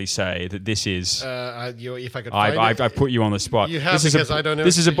safely say that this is. If I could find it. I've put you on the spot. You have, because I don't know.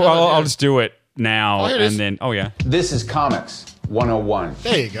 This is I'll just do it now and then. Oh yeah. This is Comics 101.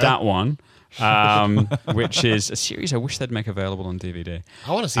 There you go. That one. Which is a series I wish they'd make available on DVD.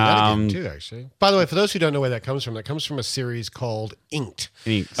 I want to see that again too, actually. By the way, for those who don't know where that comes from a series called Inked.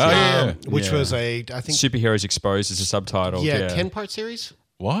 Which was I think Superheroes Exposed is a subtitle. 10-part series.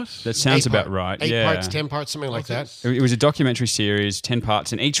 What? That sounds about right. 8 parts, 10 parts, something like that. It was a documentary series, 10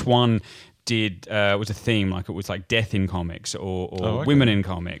 parts, and each one was a theme, it was death in comics or women in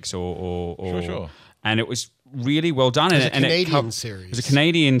comics or sure. And it was really well done. It was a Canadian series. It was a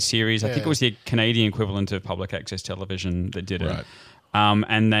Canadian series. I think it was the Canadian equivalent of public access television that did it. Right.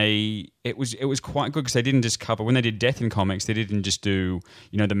 And it was quite good because they didn't just cover, when they did Death in Comics, they didn't just do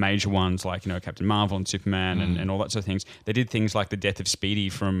the major ones like Captain Marvel and Superman and all that sort of things. They did things like the death of Speedy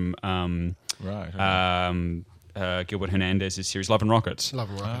from Gilbert Hernandez's series, Love and Rockets. Love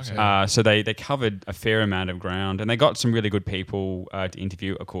and Rockets. Okay. Yeah. So they covered a fair amount of ground, and they got some really good people to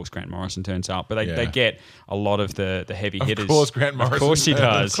interview. Of course, Grant Morrison turns up, but they get a lot of the heavy hitters. Of course, Grant Morrison. Of course he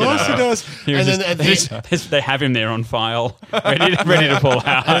does. Of course he does. They have him there on file, ready to pull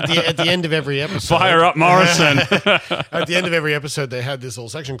out. At the end of every episode, Fire up Morrison. At the end of every episode, they had this little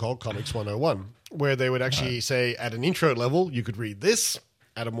section called Comics 101, where they would actually say, at an intro level, you could read this.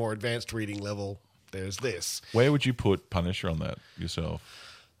 At a more advanced reading level, there's this. Where would you put Punisher on that yourself?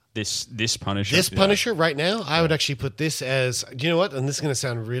 This Punisher. This Punisher right now, I would actually put this as, you know what? And this is going to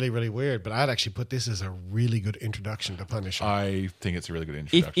sound really, really weird, but I'd actually put this as a really good introduction to Punisher. I think it's a really good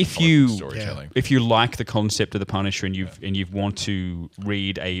introduction if to you storytelling. If you like the concept of the Punisher and you want to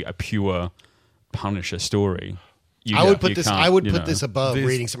read a pure Punisher story, I would put this above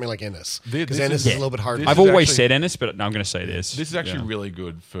reading something like Ennis, because Ennis is a little bit harder. I've always said Ennis, but I'm going to say this. This is actually really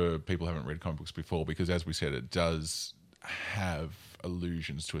good for people who haven't read comic books before, because as we said, it does have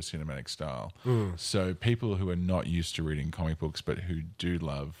allusions to a cinematic style. So people who are not used to reading comic books but who do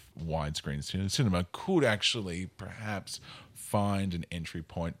love widescreen cinema could actually perhaps find an entry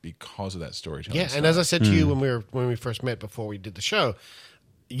point because of that storytelling. Yeah, and as I said to you when we first met before we did the show,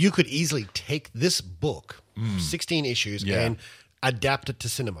 you could easily take this book, 16 issues, and adapt it to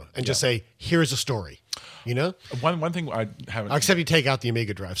cinema and just say, here's a story. You know? One thing I haven't... Except you take out the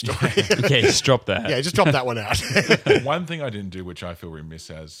Omega Drive story. Okay, just drop that. Yeah, just drop that one out. One thing I didn't do, which I feel remiss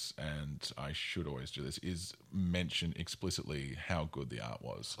as, and I should always do this, is mention explicitly how good the art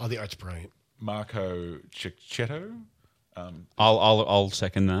was. Oh, the art's brilliant. Marco Cicchetto? I'll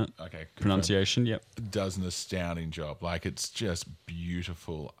second that. Okay, pronunciation. Yep, does an astounding job. Like, it's just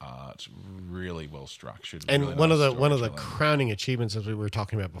beautiful art, really well structured. And really one nice of the crowning achievements, as we were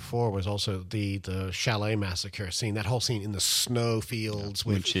talking about before, was also the Chalet Massacre scene. That whole scene in the snow fields,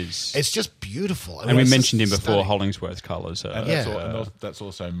 which is it's just beautiful. I mean, we mentioned him before, Hollingsworth's colours. And that's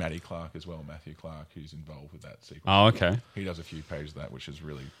also Matty Clark as well, Matthew Clark, who's involved with that sequence. Oh, okay. He does a few pages of that, which is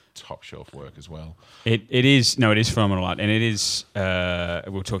really top shelf work as well. It is phenomenal art, and it is. We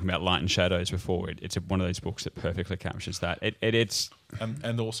were talking about Light and Shadows before. It's one of those books that perfectly captures that. It's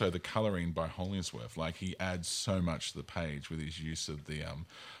and also the colouring by Hollingsworth. Like, he adds so much to the page with his use of the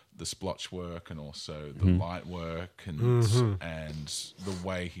splotch work and also the light work and the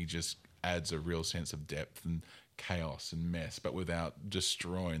way he just adds a real sense of depth and chaos and mess, but without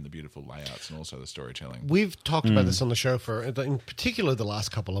destroying the beautiful layouts and also the storytelling. We've talked about this on the show in particular the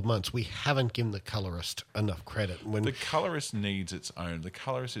last couple of months. We haven't given the colorist enough credit. The colorist needs its own. The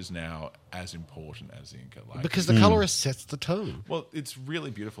colorist is now as important as the inker. Because the colorist sets the tone. Well, it's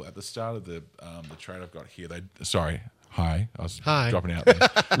really beautiful. At the start of the trade I've got here, Hi, I was dropping out there.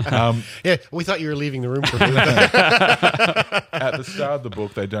 Yeah, we thought you were leaving the room for a minute. At the start of the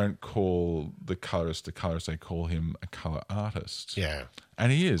book, they don't call the colorist the colorist, they call him a color artist. Yeah.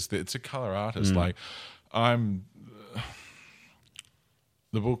 And he is. It's a color artist. Like, I'm...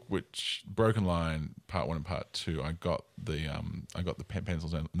 The book, which Broken Line Part 1 and Part 2, I got the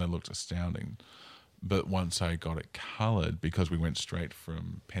pencils and they looked astounding. But once I got it coloured, because we went straight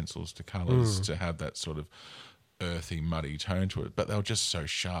from pencils to colours to have that sort of earthy, muddy tone to it, but they were just so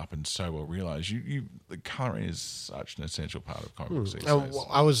sharp and so well realised. The colouring is such an essential part of comic books these days.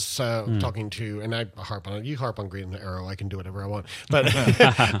 I was talking to, and I harp on it. You harp on Green Arrow. I can do whatever I want. But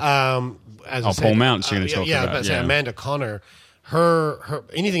as I said, Paul Mounts, you're going to talk about. Yeah, Amanda Connor. Her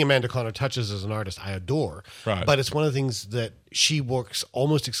anything Amanda Connor touches as an artist, I adore. Right. But it's one of the things that she works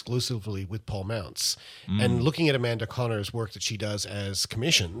almost exclusively with Paul Mounts. And looking at Amanda Connor's work that she does as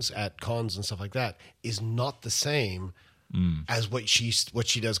commissions at cons and stuff like that is not the same as what she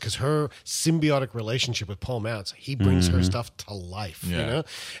does, because her symbiotic relationship with Paul Mounts, he brings her stuff to life, you know.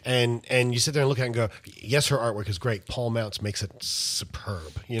 And you sit there and look at it and go, yes, her artwork is great. Paul Mounts makes it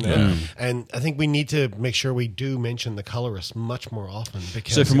superb, you know. Yeah. And I think we need to make sure we do mention the colorist much more often,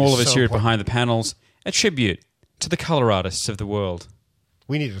 because so from all of us here important. behind the panels, a tribute to the color artists of the world.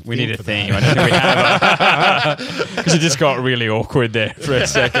 We need a theme. I don't think we have because it just got really awkward there for a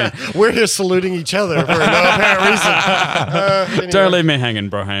second. We're here saluting each other for no apparent reason. Anyway. Don't leave me hanging,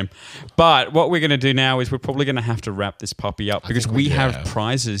 Brahim. But what we're going to do now is we're probably going to have to wrap this puppy up because we have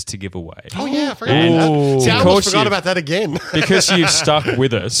prizes to give away. Oh yeah, I forgot about that. See, I almost forgot about that again. Because you've stuck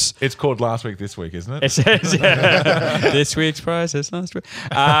with us. It's called Last Week, This Week, isn't it? It says, this week's prizes last week.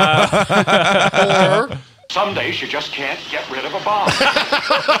 Or... Some days you just can't get rid of a bomb.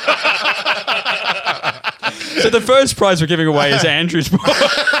 So the first prize we're giving away is Andrew's book.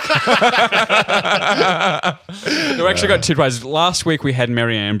 We actually got two prizes. Last week we had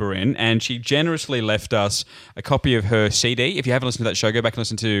Mary Amber in, and she generously left us a copy of her CD. If you haven't listened to that show, go back and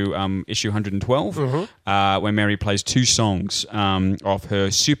listen to issue 112, where Mary plays two songs off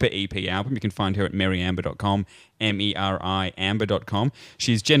her Super EP album. You can find her at maryamber.com. MERI-amber.com.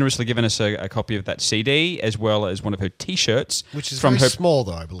 She's generously given us a copy of that CD as well as one of her T-shirts. Which is from very her small,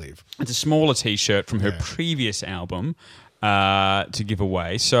 though, I believe. It's a smaller T-shirt from her previous album to give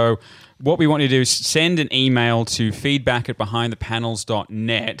away. So what we want you to do is send an email to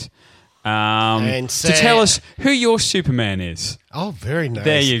feedback@behindthepanels.net and to tell us who your Superman is. Oh, very nice.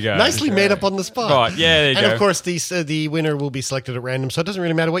 There you go. Nicely made up on the spot. Right, yeah, there you and go. of course, the winner will be selected at random, so it doesn't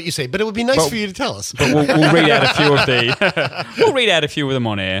really matter what you say. But it would be nice for you to tell us. But we'll read out a few of we'll read out a few of them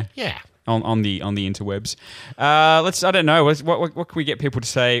on air. Yeah. On the interwebs. I don't know. What can we get people to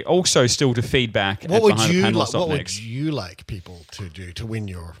say? Also, still to feedback. What would you like people to do to win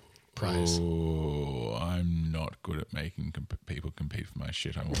your prize? Oh, I'm not good at making people compete for my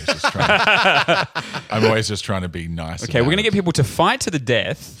shit. I'm always just trying to be nice. Okay, we're going to get people to fight to the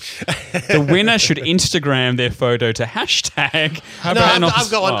death. The winner should Instagram their photo to hashtag.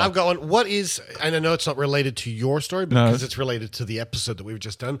 I've got one. What is, and I know it's not related to your story, because it's related to the episode that we've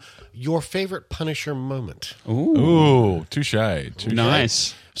just done, your favorite Punisher moment? Ooh, touche.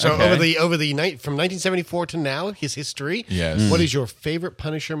 Nice. So over the night from 1974 to now, his history. Yes. What is your favorite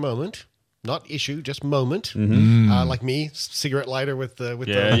Punisher moment? Not issue, just moment. Like me, cigarette lighter with the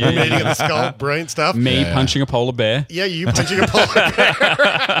illuminating of the skull, brilliant stuff. Me punching a polar bear. Yeah, you punching a polar bear.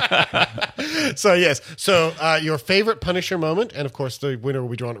 So yes, your favorite Punisher moment, and of course the winner will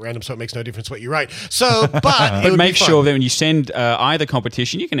be drawn at random, so it makes no difference what you write. So, but make sure that when you send either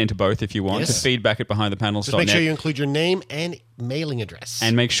competition, you can enter both if you want. Yes. To feedback@behindthepanels.net. Just make sure you include your name and mailing address,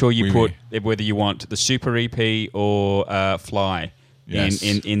 and make sure you put whether you want the Super EP or Fly. Yes.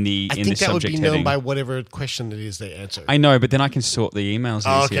 In the I in think the that would subject be known heading. by whatever question it is they answer. I know, but then I can sort the emails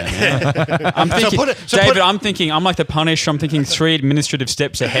easier. Okay. I'm thinking, David, I'm like the Punisher. I'm thinking 3 administrative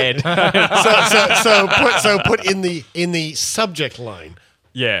steps ahead. so put in the subject line.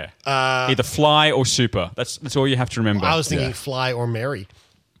 Yeah. Either Fly or Super. That's all you have to remember. I was thinking Fly or Mary.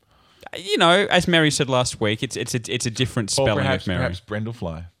 You know, as Mary said last week, it's a different spelling of Mary. Perhaps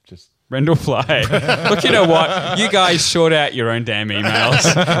Brendel-Fly. Brendel Fly. Look, you know what? You guys sort out your own damn emails.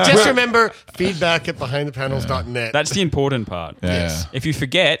 Just remember, feedback@behindthepanels.net. That's the important part. Yeah. Yes. If you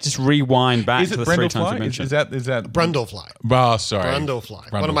forget, just rewind back to the 3 times you Is mentioned. that Brundlefly? Oh, sorry.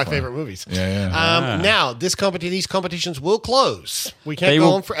 Brundlefly. One of my favorite movies. Yeah. Now, these competitions will close. We can't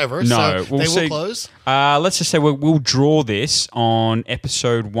go on forever. No, so they will close. Let's just say we'll draw this on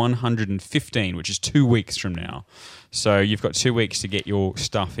episode 115, which is 2 weeks from now. So you've got 2 weeks to get your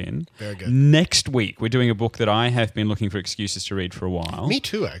stuff in. Very good. Next week, we're doing a book that I have been looking for excuses to read for a while. Me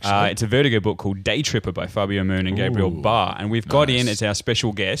too, actually. It's a Vertigo book called Day Tripper by Fabio Moon and Gabriel Barr. And we've got in as our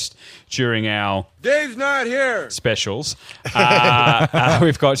special guest during our Dave's not here specials.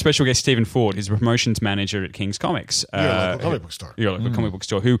 We've got special guest Stephen Ford. He's a promotions manager at King's Comics. Your local comic book store. Your local comic book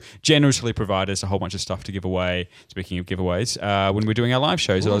store, who generously provide us a whole bunch of stuff to give away, speaking of giveaways, when we're doing our live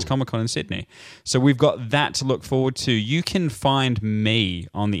shows at Oz Comic Con in Sydney. So we've got that to look forward to. You can find me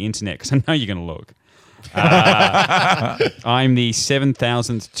on the internet, because I know you're going to look. I'm the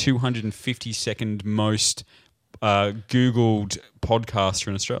 7,252nd most Googled podcaster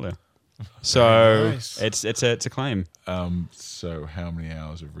in Australia. So nice. it's a claim. So how many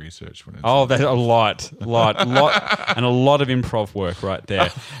hours of research? That's a lot, and a lot of improv work right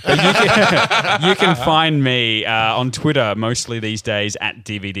there. But you can find me on Twitter mostly these days at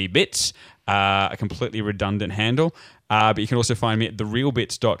DVD Bits, a completely redundant handle. But you can also find me at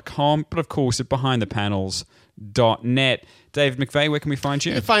therealbits.com, but of course at behindthepanels.net. David McVeigh, where can we find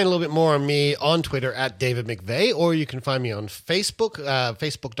you? You can find a little bit more on me on Twitter at David McVeigh, or you can find me on Facebook,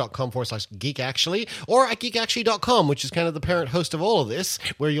 facebook.com/geekactually, or at geekactually.com, which is kind of the parent host of all of this,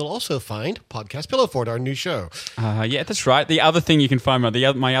 where you'll also find Podcast Pillow Fort, our new show. Yeah, that's right. The other thing you can find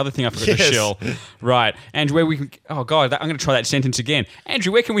my other thing I forgot to shill. Right. Andrew, where we can... Oh, God, I'm going to try that sentence again.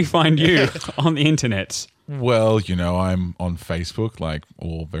 Andrew, where can we find you on the internet? Well, I'm on Facebook, like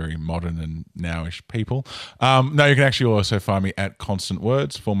all very modern and nowish people. No, you can actually also find me at Constant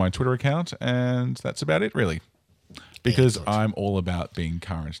Words for my Twitter account, and that's about it, really. Because I'm all about being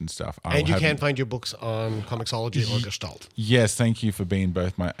current and stuff. And you can find your books on Comixology or Gestalt. Yes, thank you for being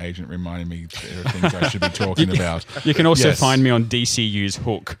both my agent, reminding me there are things I should be talking about. You can also find me on DCU's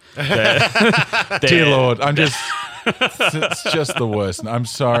Hook. Dear Lord, it's just the worst. I'm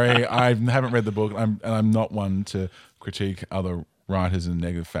sorry. I haven't read the book, and I'm not one to critique other writers in a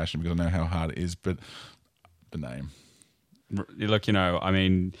negative fashion because I know how hard it is, but the name. Look, I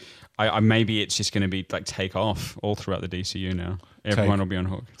mean, I maybe it's just going to be like take off all throughout the DCU now. Everyone will be on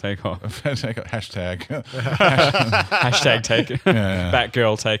hook. Take off. Hashtag. Hashtag take it. Yeah.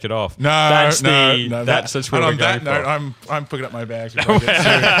 Batgirl, take it off. No, that's that's where on we're that going note, for. I'm picking up my bags.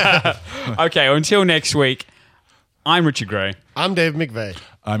 Okay, until next week, I'm Richard Gray. I'm Dave McVeigh.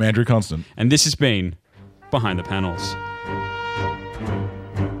 I'm Andrew Constant. And this has been Behind the Panels.